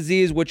that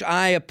disease, which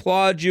I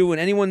applaud you.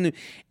 And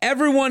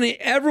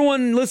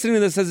everyone listening to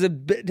this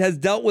has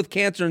dealt with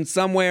cancer in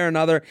some way or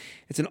another.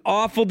 It's an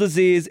awful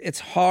disease.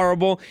 It's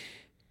horrible.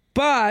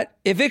 But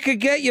if it could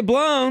get you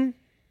blown,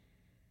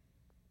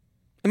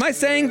 am I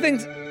saying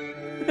things?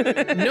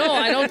 No,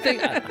 I don't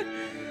think.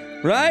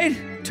 Right?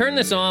 Turn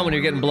this on when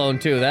you're getting blown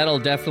too. That'll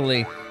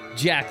definitely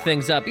jack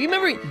things up. You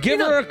remember? Give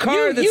her a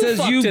card that says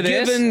you've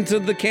given to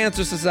the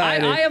Cancer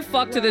Society. I have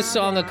fucked to this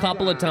song a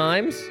couple of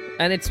times,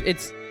 and it's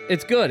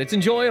good. It's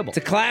enjoyable. It's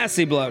a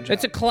classy blowjob.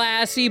 It's a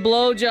classy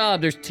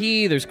blowjob. There's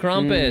tea. There's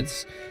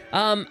crumpets.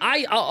 All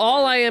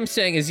I am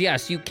saying is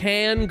yes, you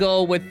can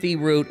go with the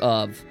route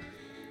of,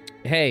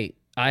 hey,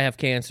 I have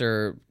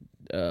cancer.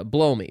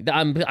 Blow me.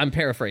 I'm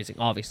paraphrasing,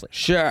 obviously.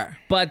 Sure.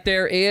 But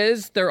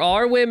there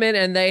are women,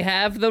 and they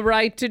have the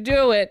right to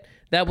do it,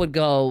 that would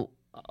go,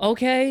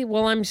 okay,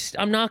 well,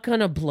 I'm not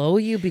gonna blow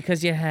you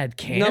because you had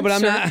cancer. No, but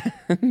I'm not.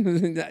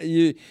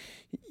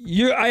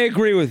 I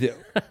agree with you.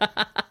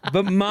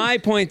 But my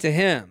point to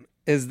him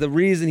is the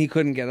reason he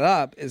couldn't get it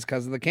up is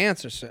because of the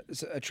cancer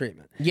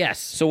treatment. Yes.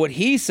 So what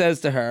he says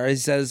to her, he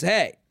says,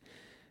 hey,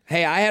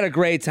 I had a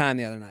great time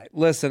the other night.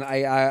 Listen,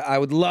 I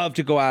would love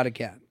to go out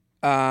again.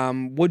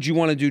 Would you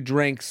want to do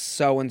drinks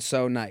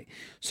so-and-so night?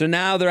 So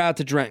now they're out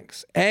to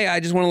drinks. Hey, I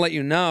just want to let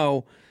you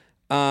know,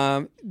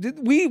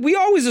 we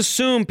always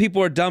assume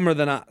people are dumber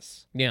than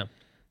us. Yeah.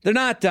 They're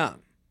not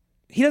dumb.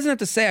 He doesn't have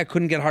to say I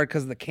couldn't get hard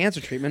because of the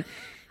cancer treatment.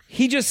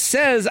 He just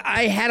says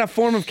I had a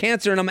form of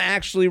cancer and I'm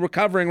actually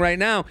recovering right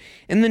now.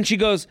 And then she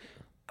goes,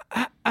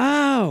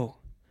 oh.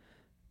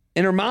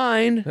 In her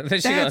mind,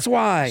 that's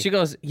why. She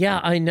goes, yeah,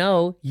 I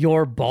know,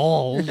 you're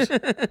bald.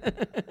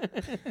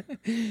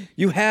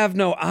 You have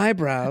no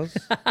eyebrows.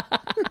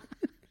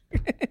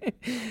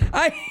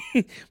 But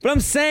I'm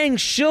saying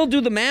she'll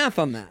do the math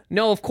on that.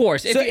 No, of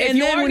course. And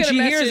then when she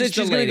hears it,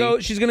 she's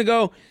gonna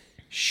go,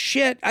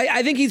 Shit,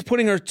 I think he's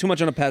putting her too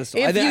much on a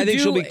pedestal. I If think you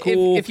she'll be do-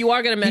 cool. if you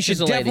are gonna message you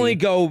should a lady, definitely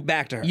go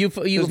back to her. You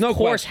There's of no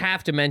course question.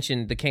 have to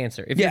mention the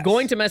cancer. If Yes. you're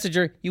going to message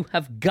her, you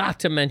have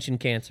got to mention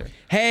cancer.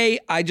 Hey,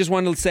 I just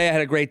wanted to say I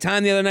had a great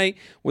time the other night.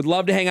 Would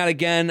love to hang out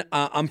again.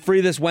 I'm free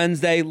this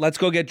Wednesday. Let's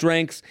go get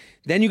drinks.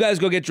 Then you guys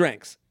go get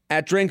drinks.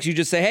 At drinks, you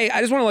just say, hey,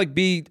 I just want to like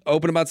be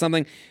open about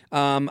something.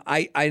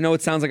 I know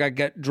it sounds like I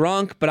get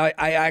drunk, but I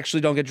actually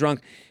don't get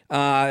drunk.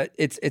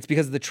 It's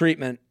because of the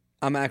treatment.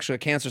 I'm actually a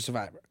cancer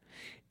survivor.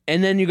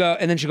 And then you go,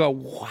 and then she'll go,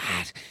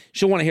 what?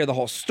 She'll want to hear the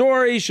whole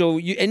story.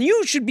 And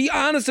you should be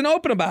honest and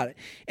open about it.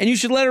 And you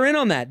should let her in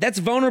on that. That's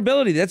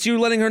vulnerability. That's you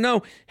letting her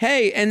know,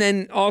 hey, and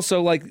then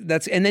also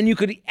and then you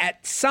could,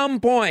 at some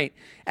point,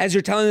 as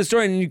you're telling the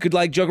story, and you could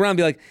like joke around and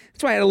be like,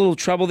 that's why I had a little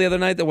trouble the other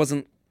night. That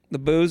wasn't the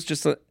booze,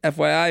 just a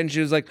FYI. And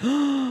she was like,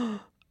 oh,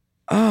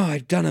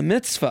 I've done a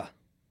mitzvah.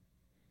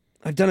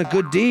 I've done a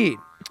good deed.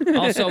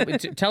 Also,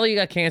 tell her you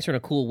got cancer in a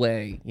cool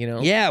way, you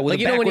know? Yeah, with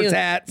a when backwards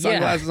hat,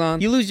 sunglasses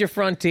on. You lose your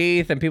front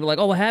teeth, and people are like,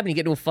 oh, what happened? You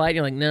get into a fight, and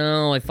you're like,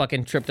 no, I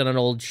fucking tripped on an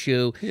old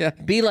shoe. Yeah.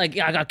 Be like,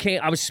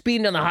 I was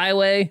speeding down the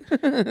highway,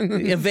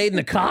 evading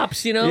the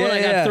cops, you know? Yeah, and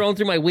I got yeah. thrown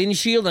through my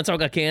windshield, that's how I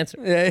got cancer.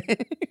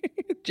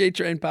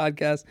 JTrain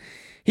Podcast.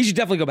 He should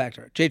definitely go back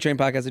to her.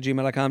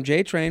 JTrainPodcast@gmail.com.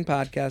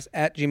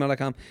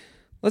 JTrainPodcast@gmail.com.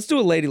 Let's do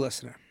a lady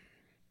listener.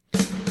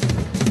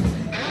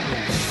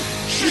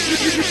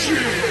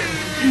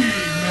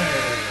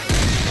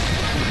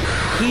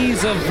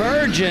 He's a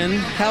virgin.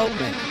 Help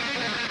me.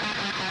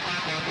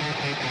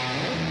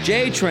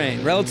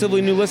 J-Train,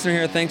 relatively new listener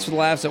here. Thanks for the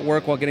laughs at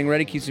work while getting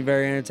ready. Keeps me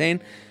very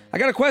entertained. I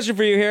got a question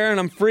for you here, and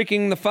I'm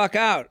freaking the fuck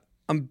out.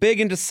 I'm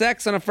big into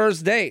sex on a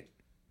first date.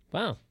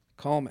 Wow.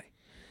 Call me.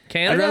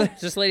 Canada? I'd rather-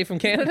 Is this lady from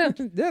Canada?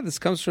 Yeah, this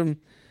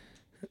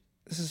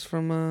is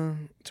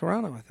from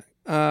Toronto, I think.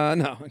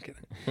 No, I'm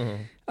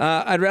kidding.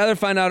 I'd rather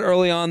find out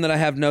early on that I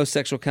have no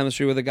sexual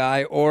chemistry with a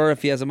guy, or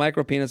if he has a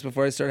micro penis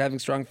before I start having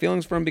strong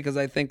feelings for him, because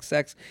I think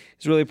sex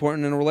is really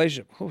important in a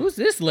relationship. Who's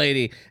this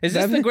lady? Is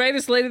this the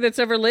greatest lady that's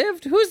ever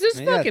lived? Who's this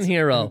fucking it's-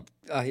 hero?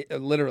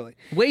 Literally.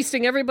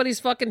 Wasting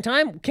everybody's fucking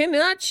time.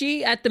 Cannot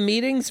she, at the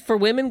meetings for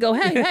women, go,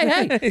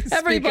 hey, Speak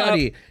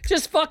everybody,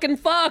 just fucking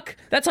fuck.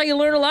 That's how you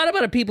learn a lot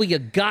about it, people, you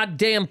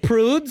goddamn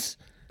prudes.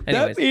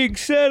 Anyways, That being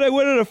said, I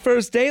went on a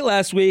first date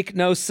last week.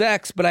 No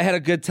sex, but I had a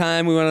good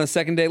time. We went on a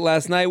second date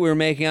last night. We were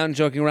making out and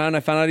joking around.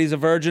 I found out he's a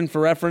virgin. For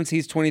reference,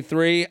 he's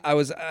 23. I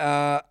was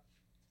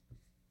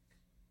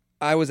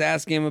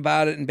asking him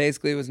about it, and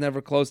basically it was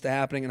never close to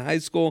happening in high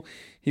school.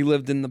 He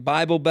lived in the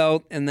Bible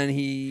Belt, and then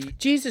he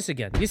Jesus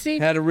again. You see?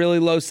 had a really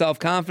low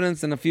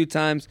self-confidence, and a few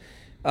times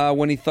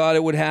when he thought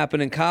it would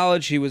happen in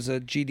college, he was a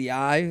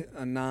GDI,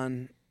 a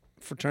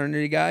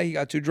non-fraternity guy. He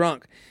got too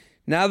drunk.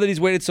 Now that he's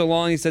waited so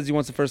long, he says he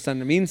wants the first time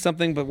to mean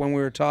something, but when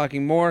we were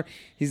talking more,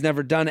 he's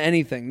never done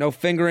anything. No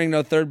fingering,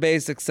 no third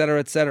base, etc.,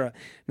 etc.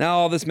 Now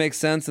all this makes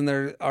sense, and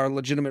there are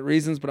legitimate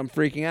reasons, but I'm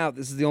freaking out.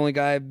 This is the only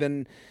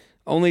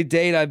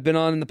date I've been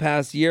on in the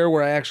past year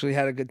where I actually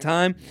had a good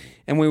time,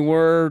 and we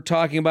were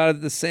talking about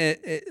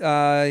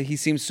it. He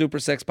seems super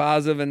sex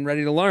positive and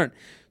ready to learn.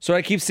 So do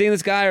I keep seeing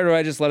this guy, or do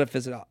I just let it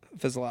fizzle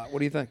out? What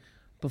do you think?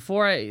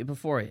 Before I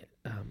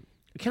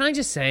can I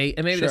just say,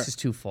 and maybe Sure. this is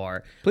too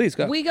far. Please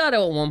go. We got to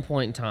at one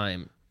point in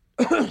time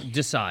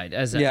decide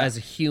as a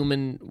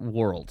human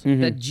world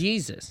that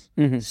Jesus,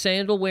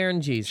 sandal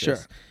wearing Jesus, Sure.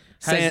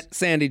 has,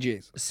 Sandy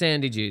G's.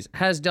 Sandy G's,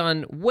 has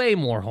done way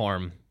more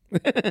harm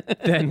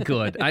than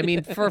good. I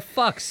mean, for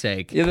fuck's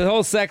sake. Yeah, the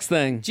whole sex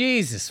thing.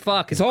 Jesus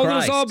fucking It's holding us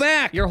Christ. all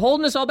back. You're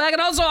holding us all back. And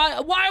also,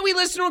 why are we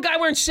listening to a guy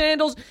wearing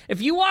sandals?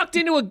 If you walked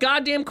into a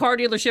goddamn car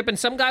dealership and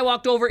some guy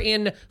walked over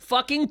in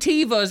fucking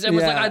Tevas and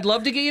was like, Yeah. I'd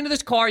love to get you into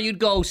this car, you'd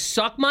go,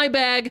 suck my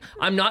bag.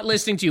 I'm not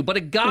listening to you. But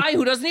a guy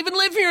who doesn't even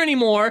live here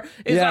anymore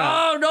is Yeah.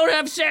 like, oh, don't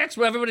have sex.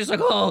 Where everybody's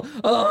like, oh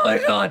my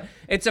God.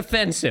 It's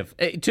offensive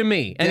to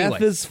me. Anyway.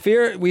 Death is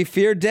fear. We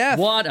fear death.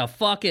 What a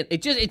fucking...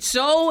 It's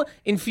so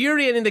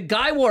infuriating. The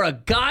guy wore a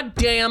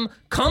goddamn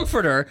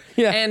comforter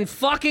Yeah. and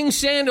fucking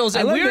sandals,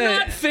 and love we're that-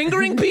 not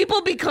fingering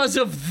people because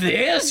of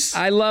this?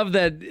 I love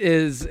that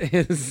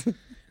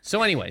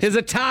So anyways. his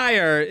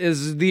attire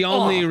is the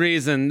only Oh.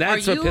 reason.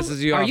 That's what pisses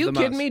you off Are you the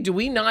kidding most. me? Do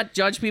we not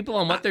judge people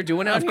on what they're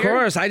doing out Of here?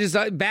 course. I just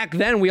back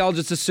then we all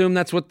just assumed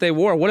that's what they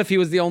wore. What if he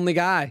was the only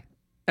guy?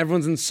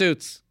 Everyone's in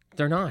suits.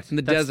 They're not. In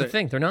the That's desert. the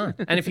thing. They're not.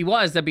 And if he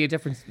was, that'd be a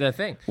different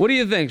thing. What do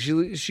you think?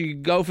 She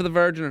go for the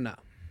virgin or no?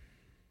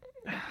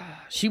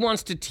 She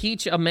wants to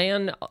teach a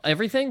man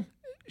everything?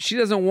 She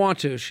doesn't want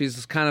to.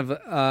 She's kind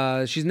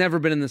of she's never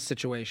been in this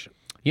situation.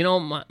 You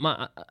know,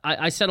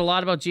 I said a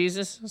lot about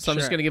Jesus, so I'm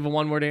just Sure. going to give a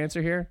one-word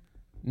answer here.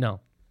 No.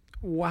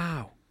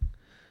 Wow.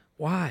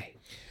 Why?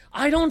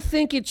 I don't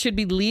think it should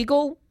be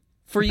legal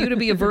for you to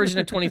be a virgin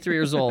at 23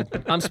 years old.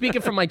 I'm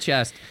speaking from my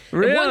chest.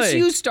 Really? And once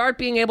you start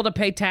being able to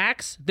pay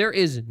tax, there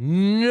is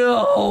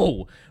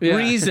no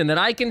reason that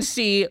I can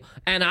see,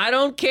 and I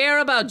don't care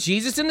about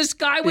Jesus in the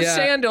sky with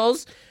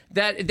sandals,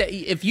 that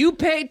if you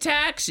pay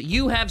tax,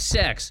 you have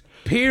sex.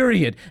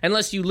 Period.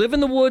 Unless you live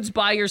in the woods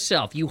by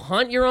yourself. You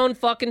hunt your own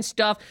fucking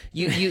stuff.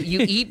 You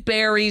eat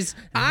berries.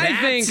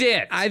 That's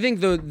it. I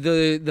think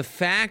the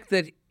fact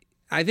that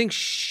I think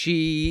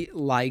she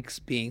likes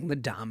being the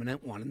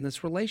dominant one in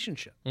this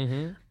relationship.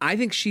 Mm-hmm. I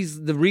think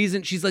she's the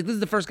reason. She's like, this is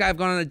the first guy I've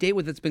gone on a date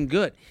with that's been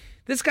good.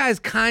 This guy's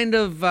kind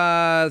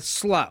of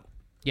slow.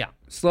 Yeah.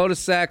 Slow to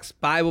sex,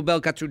 Bible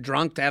Belt, got too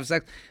drunk to have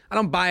sex. I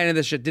don't buy any of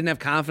this shit. Didn't have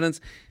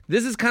confidence.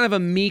 This is kind of a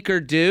meeker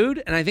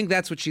dude, and I think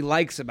that's what she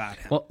likes about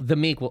him. Well, the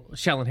meek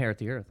shall inherit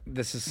the earth.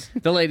 This is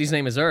The lady's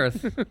name is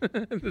Earth.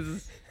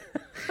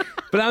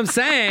 But I'm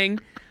saying,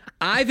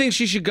 I think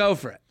she should go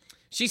for it.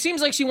 She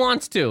seems like she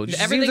wants to.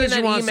 Everything like in she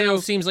that wants email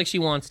to. seems like she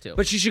wants to.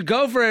 But she should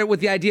go for it with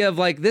the idea of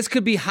like, this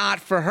could be hot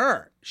for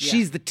her.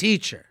 She's the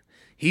teacher.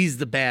 He's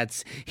the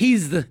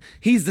he's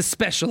the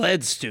special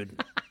ed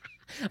student.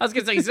 I was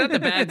gonna say he's not the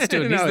bad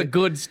student. He's the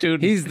good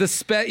student.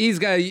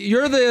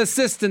 You're the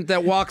assistant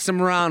that walks him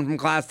around from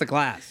class to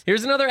class.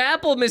 Here's another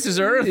apple, Mrs.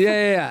 Earth.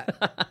 Yeah.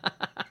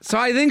 So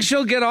I think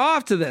she'll get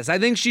off to this. I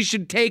think she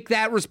should take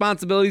that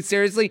responsibility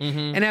seriously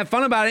and have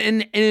fun about it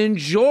and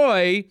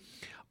enjoy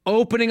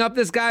opening up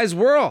this guy's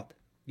world.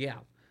 Yeah.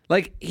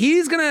 Like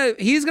he's gonna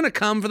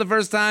come for the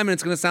first time and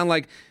it's gonna sound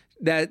like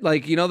that,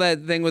 like, you know,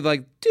 that thing with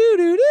like doo doo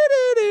doo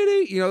doo doo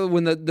doo, you know,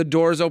 when the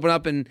doors open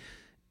up in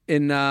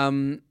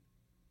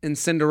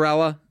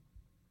Cinderella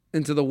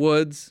into the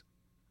woods.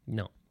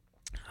 No.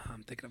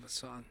 I'm thinking of a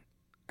song.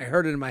 I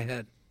heard it in my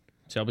head.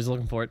 Shelby's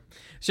looking for it.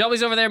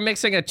 Shelby's over there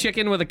mixing a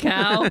chicken with a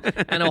cow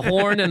and a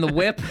horn and the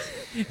whip,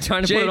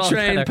 trying to put it all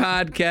together.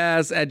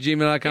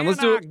 JTrainPodcast@gmail.com.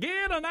 Let's do it.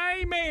 Get an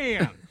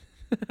amen.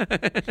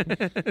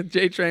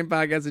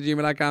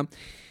 JTrainPodcast@gmail.com.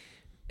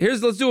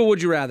 Let's do a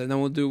would you rather, and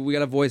then we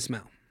got a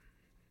voicemail.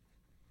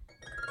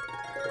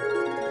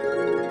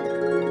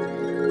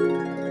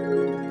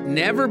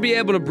 Never be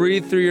able to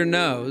breathe through your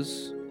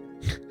nose,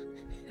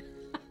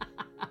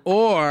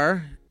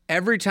 or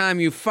every time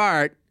you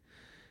fart,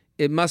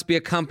 it must be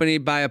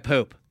accompanied by a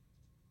poop.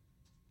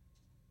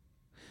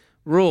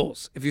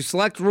 Rules. If you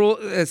select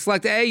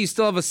A, you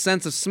still have a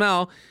sense of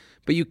smell,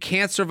 but you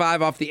can't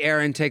survive off the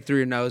air intake through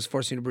your nose,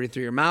 forcing you to breathe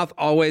through your mouth.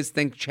 Always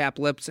think chapped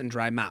lips and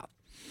dry mouth.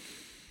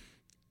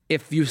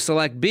 If you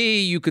select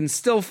B, you can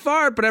still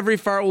fart, but every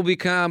fart will be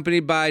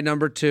accompanied by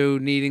number 2.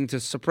 Needing to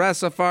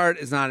suppress a fart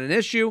is not an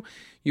issue.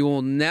 You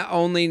will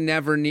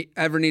never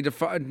need to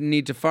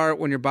fart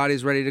when your body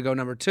is ready to go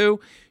number 2.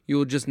 You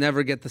will just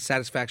never get the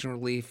satisfaction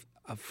relief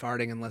of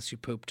farting unless you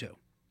poop too.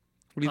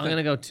 What do you think? I'm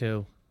going to go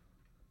 2.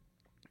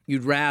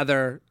 You'd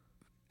rather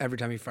every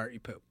time you fart, you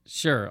poop.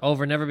 Sure.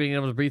 Over never being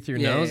able to breathe through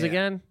your nose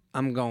again?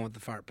 I'm going with the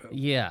fart poop.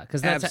 Yeah,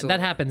 because that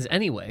happens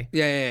anyway.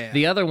 Yeah.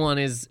 The other one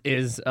is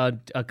a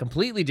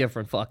completely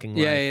different fucking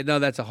life. Yeah. No,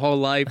 that's a whole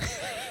life.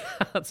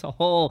 That's a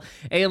whole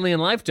alien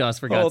life to us,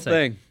 for whole God's sake.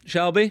 thing.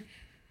 Shelby?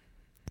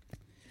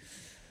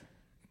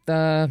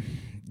 The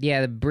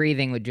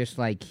breathing would just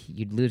like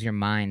you'd lose your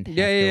mind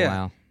after a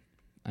while.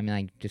 I mean,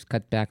 like just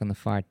cut back on the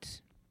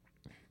farts.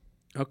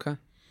 Okay.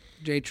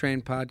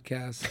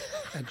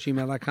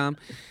 JTrainPodcast@gmail.com.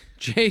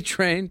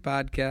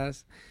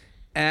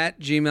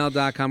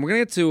 JTrainPodcast@gmail.com. We're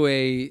gonna get to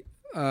a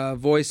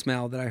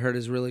voicemail that I heard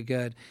is really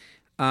good.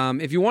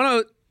 If you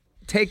want to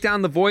take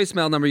down the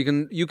voicemail number,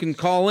 you can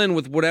call in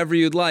with whatever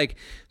you'd like.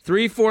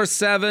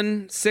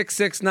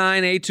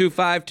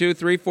 347-669-8252.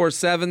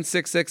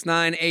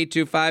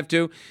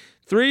 347-669-8252.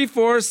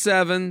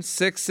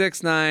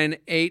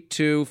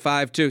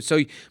 347-669-8252. So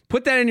you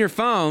put that in your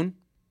phone.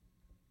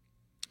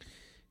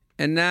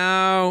 And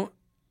now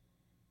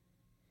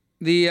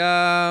let's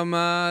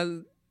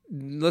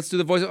do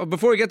the voice.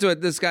 Before we get to it,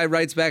 this guy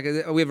writes back.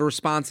 We have a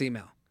response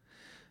email.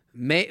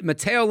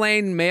 Mateo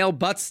Lane male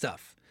butt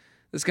stuff.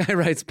 This guy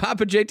writes,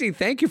 Papa JT,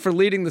 thank you for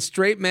leading the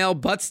straight male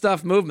butt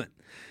stuff movement.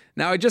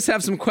 Now I just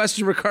have some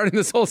questions regarding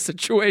this whole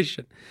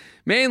situation.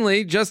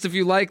 Mainly, just if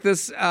you like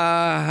this,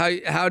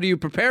 how do you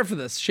prepare for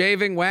this?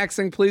 Shaving,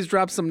 waxing, please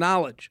drop some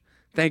knowledge.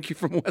 Thank you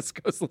from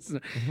West Coast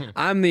listener.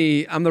 I'm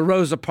the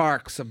Rosa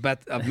Parks of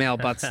male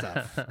butt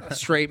stuff.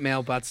 Straight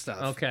male butt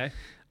stuff. Okay.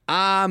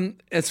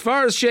 As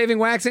far as shaving,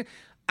 waxing,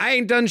 I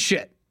ain't done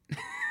shit.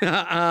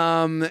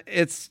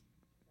 It's,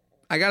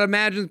 I gotta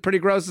imagine, pretty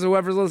gross as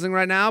whoever's listening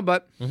right now,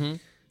 but you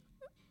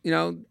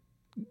know,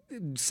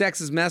 sex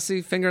is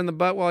messy. Finger in the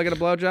butt while I get a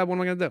blowjob. What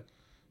am I gonna do?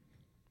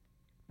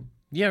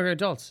 Yeah, we're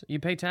adults. You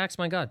pay tax,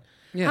 my God.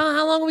 Yeah.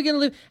 How long are we gonna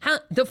live?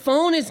 The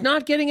phone is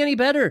not getting any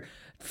better.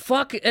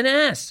 Fuck an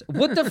ass.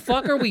 What the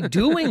fuck are we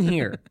doing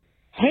here?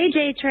 Hey,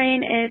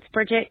 J-Train, it's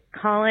Bridget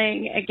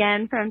calling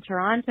again from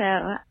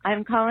Toronto.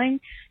 I'm calling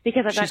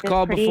because I've got She's this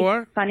called pretty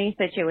before? funny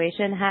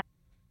situation.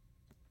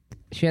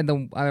 She had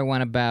the other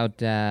one about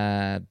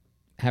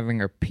having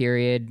her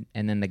period,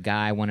 and then the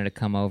guy wanted to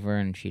come over,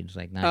 and she's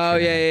like, not Oh,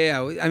 sure.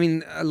 yeah. I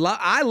mean,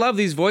 I love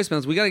these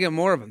voicemails. We got to get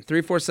more of them.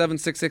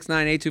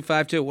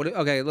 347-669-8252.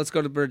 Okay, let's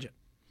go to Bridget.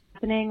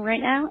 Happening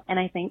right now, and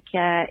I think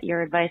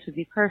your advice would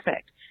be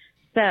perfect.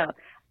 So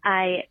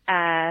I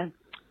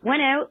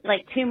went out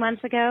like 2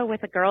 months ago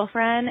with a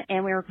girlfriend,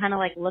 and we were kind of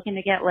like looking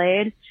to get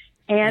laid.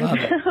 And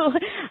so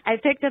I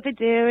picked up a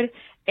dude,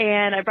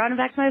 and I brought him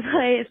back to my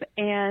place,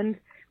 and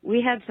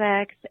we had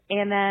sex,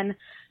 and then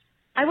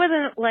I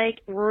wasn't like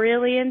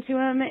really into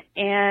him,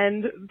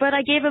 but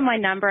I gave him my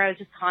number. I was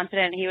just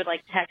confident he would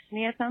like text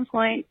me at some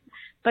point,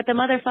 but the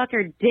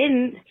motherfucker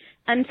didn't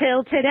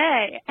until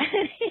today.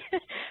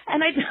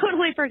 And I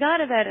totally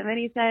forgot about it. And then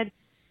he said,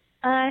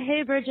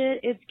 hey Bridget,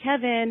 it's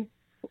Kevin.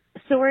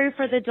 Sorry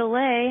for the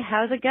delay.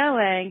 How's it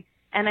going?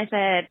 And I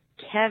said,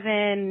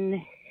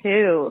 Kevin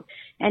who?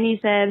 And he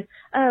said,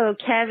 oh,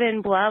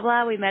 Kevin blah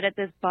blah. We met at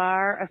this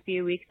bar a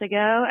few weeks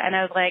ago. And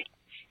I was like,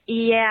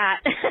 yeah,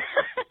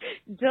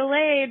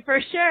 delayed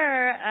for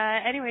sure.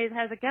 Anyways,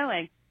 how's it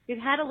going? We've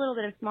had a little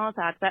bit of small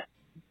talk, but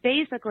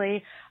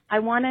basically I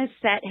want to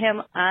set him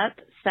up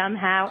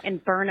somehow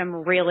and burn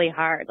him really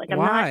hard. Like I'm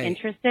not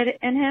interested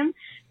in him,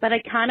 but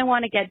I kind of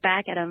want to get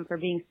back at him for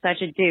being such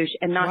a douche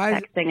and not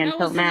texting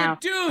until now.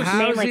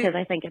 Mainly because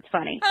I think it's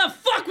funny. How the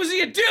fuck was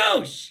he a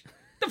douche?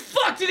 The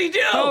fuck did he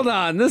do? Hold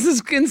on, this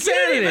is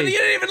insanity. You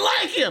didn't even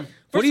like him.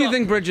 What do you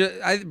think,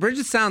 Bridget?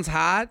 Bridget sounds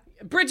hot.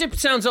 Bridget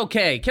sounds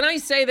okay. Can I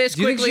say this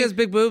quickly? Do you think she has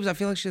big boobs? I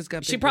feel like she's got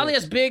big boobs. She probably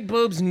has big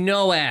boobs,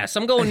 no ass.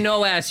 I'm going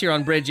no ass here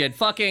on Bridget.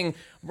 Fucking,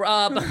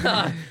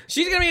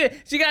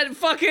 she got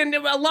fucking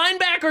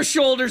linebacker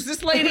shoulders.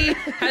 This lady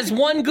has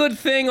one good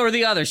thing or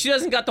the other. She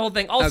doesn't got the whole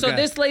thing. Also,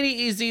 This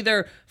lady is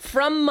either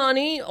from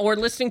money or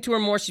listening to her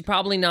more. She's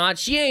probably not.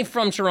 She ain't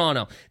from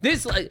Toronto.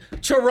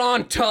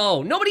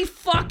 Toronto. Nobody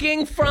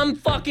fucking from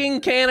fucking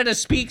Canada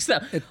speaks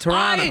that.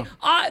 Toronto.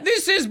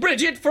 This is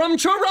Bridget from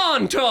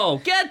Toronto.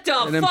 Get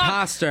the imposter.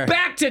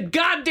 Back to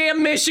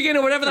goddamn Michigan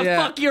or whatever the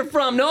fuck you're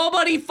from.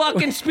 Nobody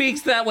fucking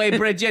speaks that way,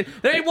 Bridget.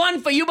 There ain't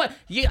one for you, but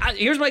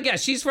here's my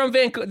guess. She's from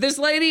Vancouver. This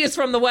lady is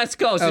from the West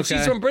Coast. If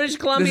she's from British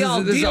Columbia,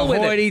 I'll deal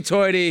with it.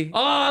 Hoity-toity.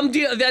 Oh,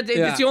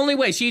 it's the only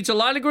way. She eats a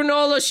lot of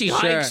granola. She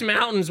hikes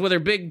mountains with her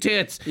big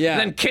tits. Yeah.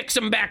 Then kicks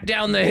them back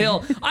down the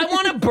hill. I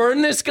want to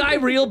burn this guy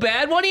real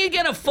bad. Why don't you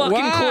get a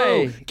fucking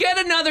clue? Get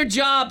another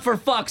job for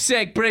fuck's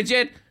sake,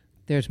 Bridget.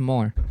 There's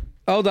more.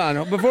 Hold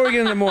on. Before we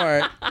get into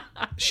more,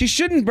 she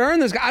shouldn't burn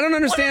this guy. I don't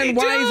understand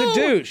why he's a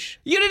douche.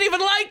 You didn't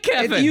even like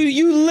Kevin.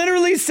 You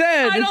literally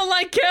said... I don't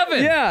like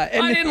Kevin. Yeah.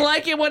 I didn't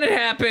like it when it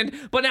happened,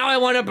 but now I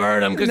want to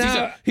burn him because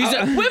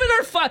women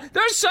are fun.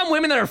 There's some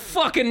women that are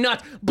fucking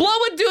nuts. Blow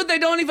a dude they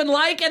don't even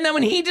like, and then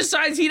when he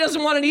decides he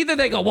doesn't want it either,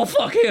 they go, well,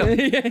 fuck him.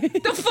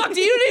 The fuck? You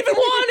didn't even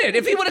want it.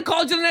 If he would have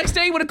called you the next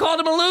day, he would have called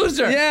him a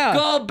loser. Yeah.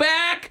 Go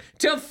back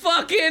to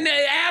fucking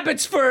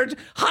Abbotsford,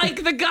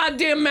 hike the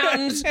goddamn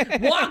mountains,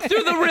 walk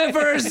through the rivers.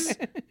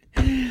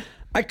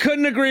 I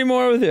couldn't agree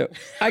more with you.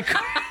 I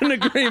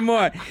couldn't agree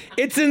more.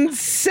 It's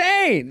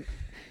insane.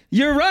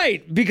 You're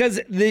right, because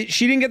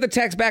she didn't get the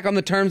text back on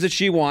the terms that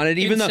she wanted,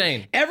 even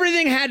though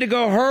everything had to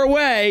go her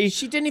way.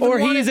 She didn't even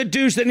want he's a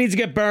douche that needs to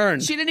get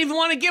burned. She didn't even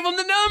want to give him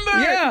the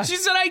number. Yeah. She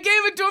said, I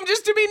gave it to him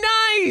just to be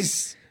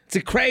nice.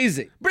 It's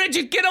crazy.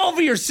 Bridget, get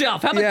over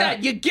yourself. How about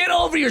that? You get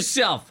over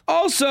yourself.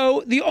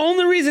 Also, the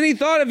only reason he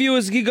thought of you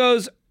is he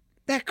goes,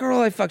 that girl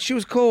I fucked, she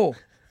was cool.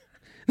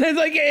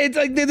 It's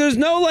like there's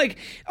no like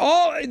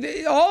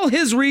all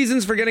his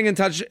reasons for getting in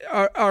touch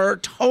are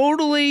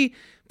totally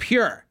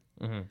pure.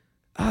 Mm-hmm.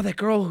 Oh, that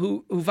girl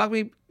who fucked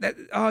me.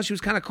 She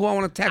was kind of cool. I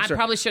want to text her. I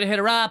probably should have hit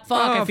her up.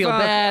 I feel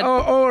bad.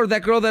 Or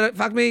that girl that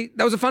fucked me.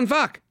 That was a fun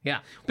fuck. Yeah,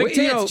 big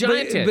tits,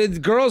 giant tits. But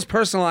girls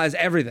personalize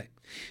everything,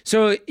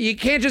 so you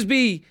can't just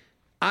be.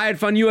 I had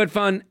fun. You had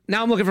fun.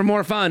 Now I'm looking for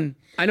more fun.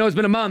 I know it's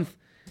been a month.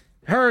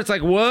 Her, it's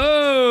like,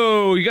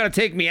 whoa, you got to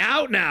take me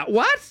out now.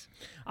 What?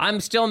 I'm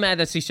still mad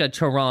that she said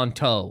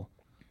Toronto.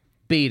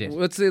 Beat it.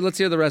 Let's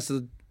hear the rest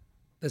of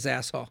this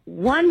asshole.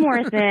 One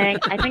more thing.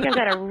 I think I've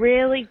got a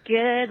really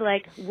good,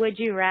 would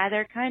you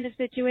rather kind of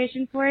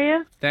situation for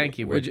you. Thank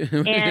you, Bridget.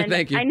 And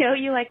Thank you. I know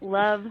you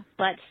love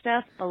butt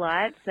stuff a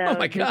lot, so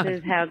this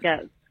is how it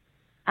goes.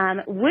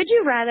 Would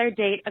you rather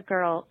date a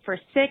girl for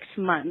 6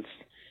 months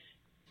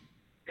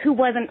who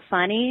wasn't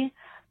funny,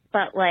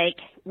 but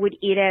would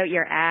eat out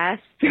your ass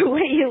the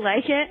way you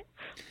like it?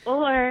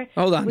 Or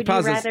hold on,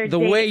 pause this. The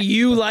way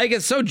you like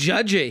it, so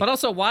judgy. But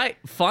also, why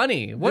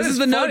funny? This is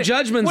the no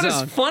judgment zone. What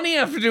does funny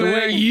have to do with the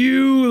way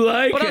you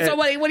like it? But also,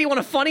 what do you want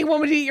a funny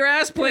woman to eat your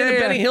ass playing the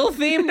Benny Hill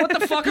theme? What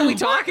the fuck are we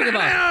talking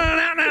about?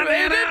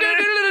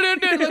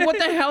 What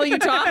the hell are you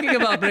talking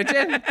about,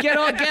 Bridget?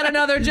 Get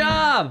another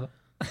job.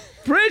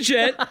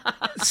 Bridget,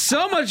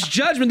 so much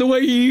judgment the way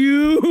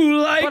you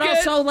like it. But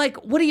also,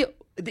 what do you...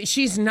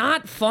 She's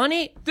not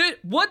funny? Dude,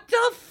 what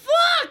the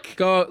fuck?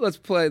 Go, let's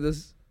play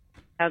this.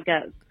 How it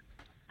goes.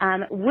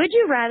 Would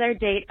you rather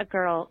date a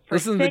girl for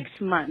 6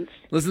 months?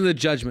 Listen to the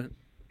judgment.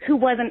 Who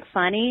wasn't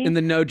funny. In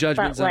the no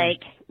judgment zone.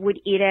 Would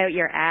eat out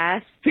your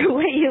ass the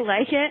way you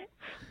like it?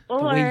 Or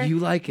the way you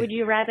like it. Would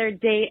you rather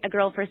date a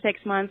girl for 6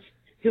 months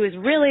who is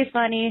really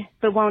funny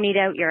but won't eat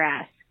out your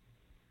ass?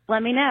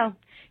 Let me know.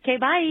 Okay,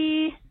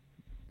 bye.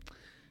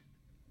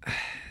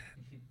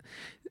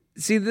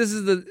 See, this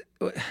is the...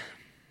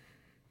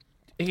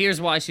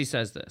 Here's why she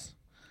says this.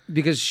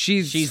 Because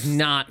she's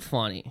not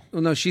funny.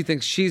 Well, no, she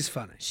thinks she's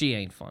funny. She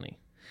ain't funny.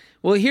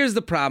 Well, here's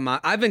the problem.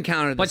 I've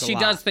encountered this But she a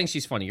lot. does think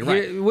she's funny. You're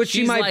right. Which she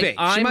She's might like, be. She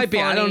I'm might be.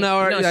 I funny. don't know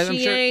her. No, I'm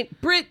she sure.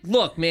 ain't. Britt,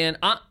 look, man.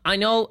 I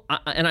know,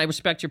 and I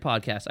respect your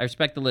podcast. I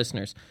respect the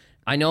listeners.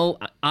 I know.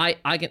 I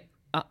can.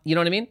 You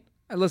know what I mean?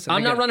 Listen,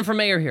 I'm not running for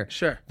mayor here.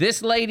 Sure.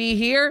 This lady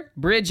here,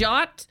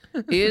 Bridget,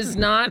 is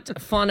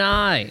not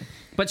funny.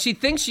 But she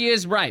thinks she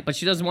is right, but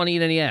she doesn't want to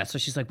eat any ass. So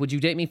she's like, would you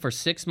date me for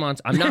 6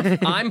 months? I'm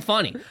not. I'm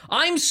funny.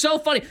 I'm so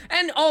funny.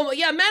 And oh,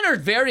 yeah, men are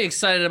very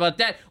excited about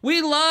that.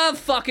 We love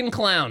fucking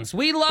clowns.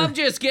 We love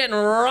just getting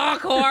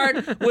rock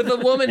hard with a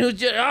woman who's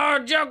just,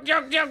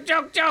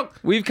 joke.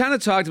 We've kind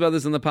of talked about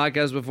this on the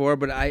podcast before,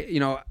 but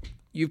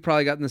you've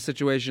probably gotten in this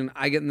situation.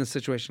 I get in this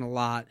situation a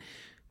lot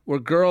where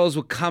girls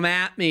will come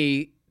at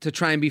me to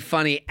try and be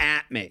funny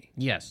at me.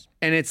 Yes.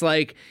 And it's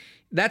like,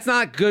 that's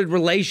not good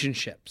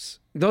relationships.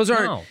 Those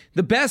aren't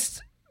the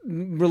best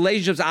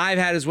relationships I've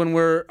had is when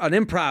we're an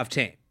improv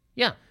team.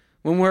 Yeah.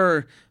 When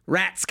we're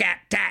rat, scat,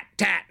 tat,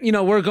 tat.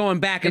 We're going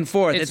back and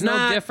forth. It's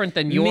no different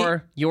than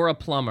you're a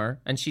plumber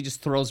and she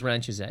just throws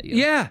wrenches at you.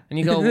 Yeah. And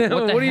you go,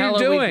 what the hell are you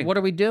doing? what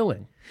are we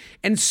doing?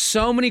 And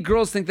so many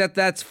girls think that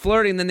that's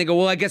flirting. Then they go,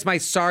 well, I guess my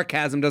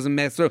sarcasm doesn't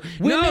mix through.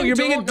 No, Women you're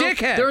being a don't know.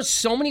 dickhead. There's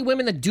so many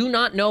women that do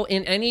not know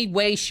in any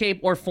way, shape,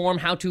 or form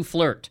how to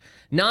flirt.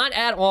 Not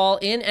at all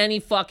in any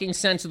fucking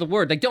sense of the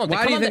word. They don't.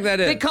 Why do you think that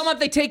is? They come up,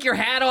 they take your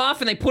hat off,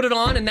 and they put it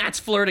on, and that's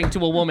flirting to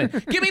a woman.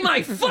 Give me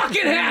my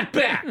fucking hat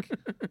back.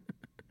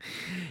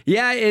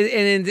 Yeah,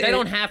 and they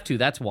don't have to.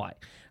 That's why.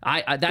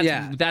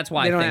 That's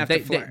why they don't I have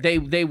think to flirt.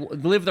 they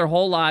live their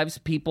whole lives.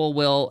 People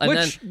will, and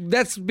which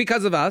that's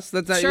because of us.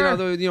 That's not,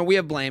 Sure. we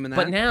have blame in that.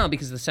 But now,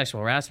 because of the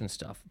sexual harassment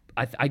stuff,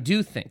 I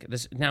do think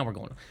this. Now we're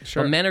going.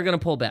 Sure. But men are going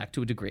to pull back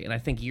to a degree, and I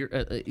think you're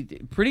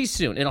pretty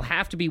soon. It'll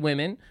have to be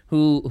women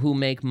who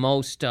make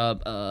most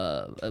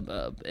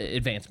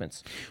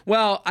advancements.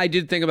 Well, I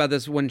did think about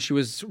this when she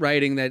was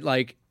writing that.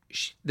 Like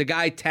the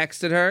guy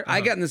texted her.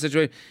 I got in this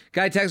situation.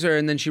 Guy texted her,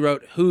 and then she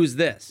wrote, "Who's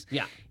this?"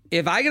 Yeah.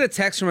 If I get a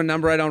text from a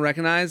number I don't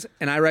recognize,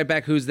 and I write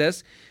back, "Who's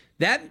this?"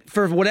 That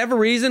for whatever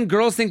reason,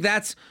 girls think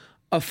that's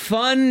a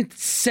fun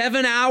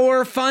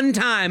 7-hour fun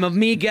time of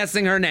me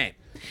guessing her name.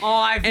 Oh,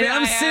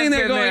 I'm sitting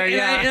there going,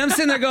 and I'm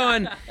sitting there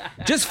going,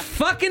 just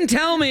fucking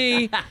tell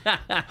me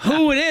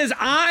who it is.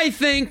 I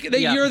think that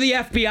you're the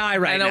FBI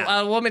right and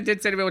now. A woman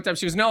did say to me one time,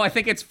 she goes, no, I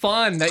think it's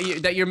fun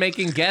that you're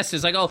making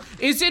guesses. I go,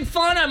 is it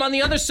fun? I'm on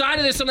the other side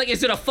of this. I'm like,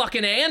 is it a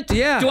fucking ant?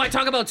 Yeah. Do I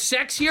talk about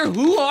sex here?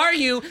 Who are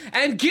you?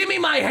 And give me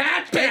my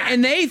hat back.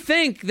 And they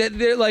think that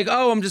they're like,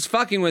 oh, I'm just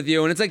fucking with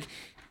you. And it's like,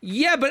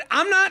 yeah, but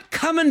I'm not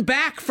coming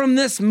back from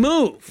this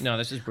move. No,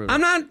 this is brutal.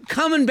 I'm not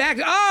coming back.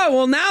 Oh,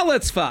 well, now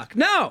let's fuck.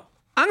 No.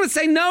 I'm going to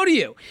say no to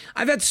you.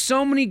 I've had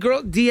so many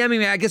girls DMing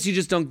me. I guess you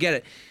just don't get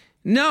it.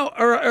 No,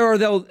 or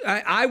they'll.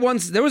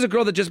 There was a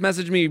girl that just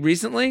messaged me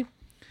recently,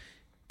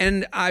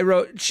 and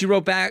she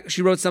wrote back.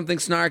 She wrote something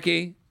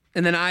snarky,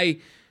 and then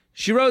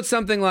she wrote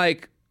something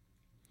like,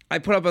 I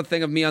put up a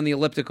thing of me on the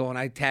elliptical, and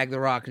I tagged The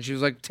Rock, and she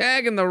was like,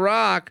 tagging The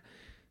Rock.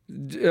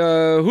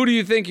 Who do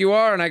you think you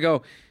are? And I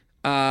go,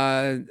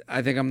 I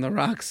think I'm The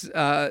Rock's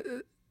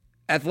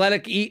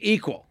athletic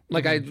equal.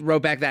 Like I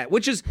wrote back that,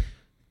 which is.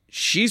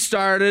 She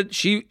started,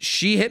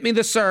 she hit me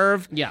the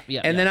serve.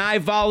 And then I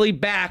volleyed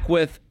back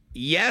with,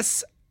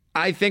 yes,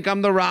 I think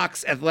I'm The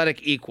Rock's athletic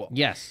equal.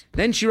 Yes.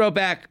 Then she wrote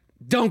back,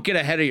 don't get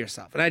ahead of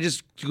yourself. And I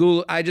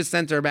just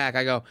sent her back.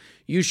 I go,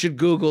 you should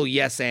Google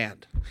yes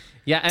and.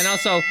 Yeah, and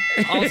also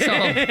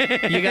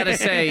you got to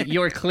say,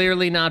 you're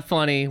clearly not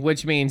funny,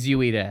 which means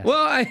you eat ass.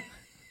 Well,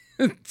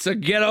 so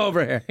get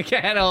over here.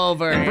 Get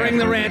over and here. bring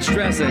the ranch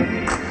dressing.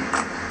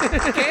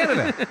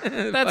 Canada.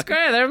 That's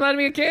great. That reminded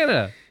me of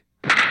Canada.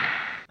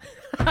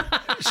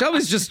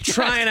 Shelby's just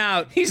trying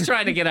out. He's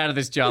trying to get out of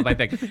this job, I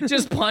think.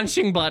 Just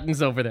punching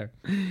buttons over there.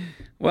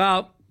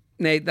 Well,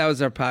 Nate, that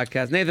was our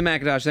podcast. Nathan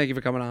McIntosh, thank you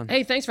for coming on.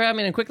 Hey, thanks for having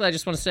me. And quickly, I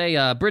just want to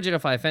say, Bridget,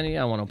 if I offended you,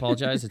 I want to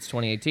apologize. It's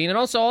 2018. And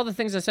also, all the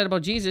things I said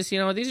about Jesus, these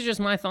are just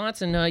my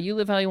thoughts, and you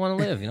live how you want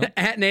to live,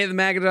 At Nathan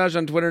McIntosh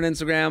on Twitter and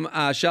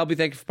Instagram. Shelby,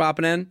 thank you for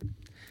popping in.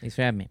 Thanks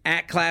for having me.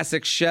 At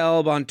Classic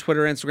Shelb on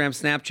Twitter, Instagram,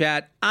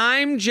 Snapchat.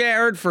 I'm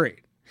Jared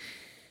Freed.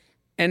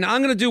 And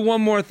I'm going to do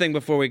one more thing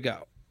before we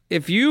go.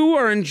 If you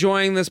are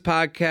enjoying this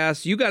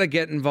podcast, you got to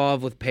get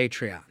involved with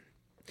Patreon.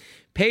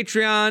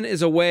 Patreon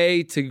is a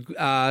way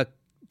to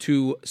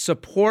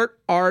support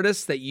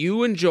artists that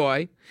you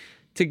enjoy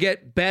to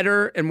get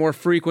better and more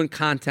frequent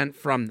content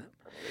from them.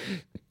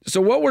 So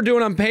what we're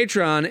doing on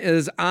Patreon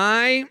is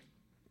I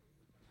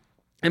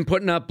am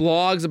putting up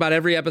blogs about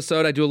every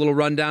episode. I do a little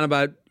rundown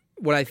about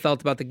what I felt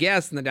about the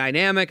guests and the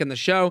dynamic and the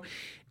show.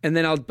 And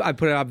then I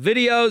put up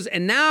videos,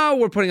 and now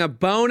we're putting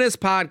up bonus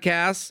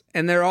podcasts,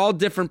 and they're all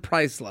different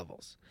price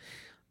levels.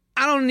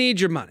 I don't need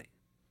your money,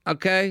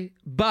 okay?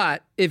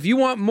 But if you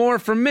want more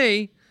from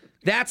me,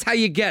 that's how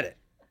you get it.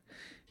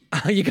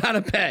 You got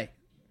to pay.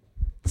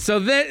 So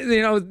that,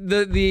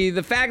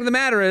 the fact of the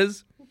matter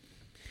is,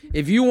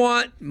 if you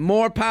want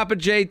more Papa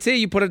JT,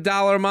 you put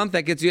 $1 a month.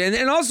 That gets you,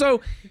 and also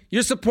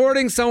you're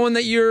supporting someone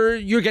that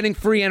you're getting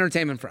free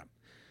entertainment from.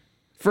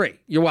 Free.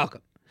 You're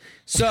welcome.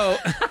 So,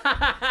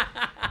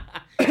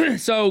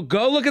 so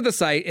go look at the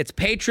site. It's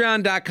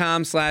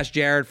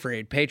patreon.com/Jared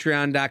Freid.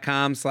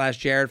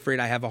 Patreon.com/Jared Freid.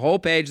 I have a whole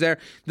page there.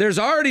 There's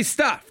already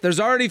stuff. There's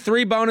already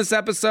 3 bonus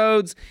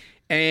episodes,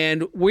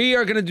 and we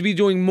are going to be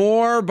doing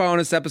more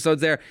bonus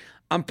episodes there.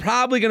 I'm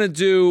probably going to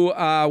do,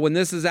 when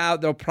this is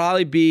out, there'll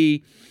probably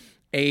be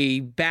a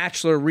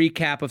Bachelor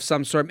recap of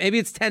some sort. Maybe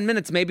it's 10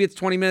 minutes, maybe it's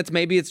 20 minutes,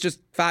 maybe it's just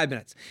 5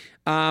 minutes.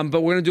 But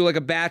we're going to do like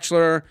a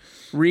Bachelor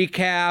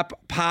recap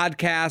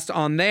podcast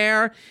on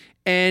there.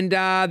 And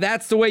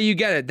that's the way you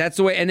get it. That's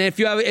the way. And if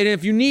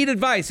you need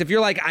advice, if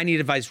you're like, I need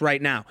advice right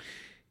now.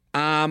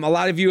 A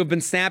lot of you have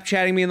been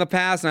Snapchatting me in the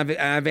past, and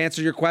I've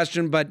answered your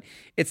question, but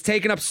it's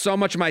taken up so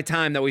much of my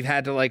time that we've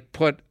had to like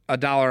put a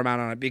dollar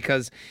amount on it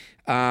because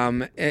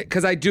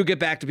I do get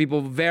back to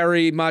people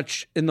very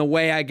much in the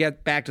way I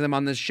get back to them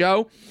on this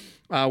show.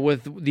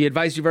 With the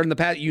advice you've heard in the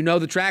past, you know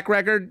the track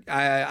record.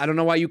 I don't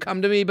know why you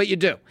come to me, but you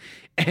do.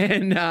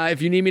 And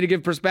if you need me to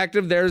give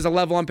perspective, there's a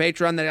level on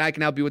Patreon that I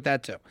can help you with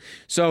that too.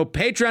 So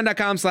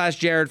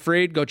patreon.com/Jared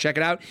Freid. Go check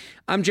it out.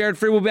 I'm Jared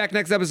Freid. We'll be back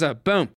next episode. Boom.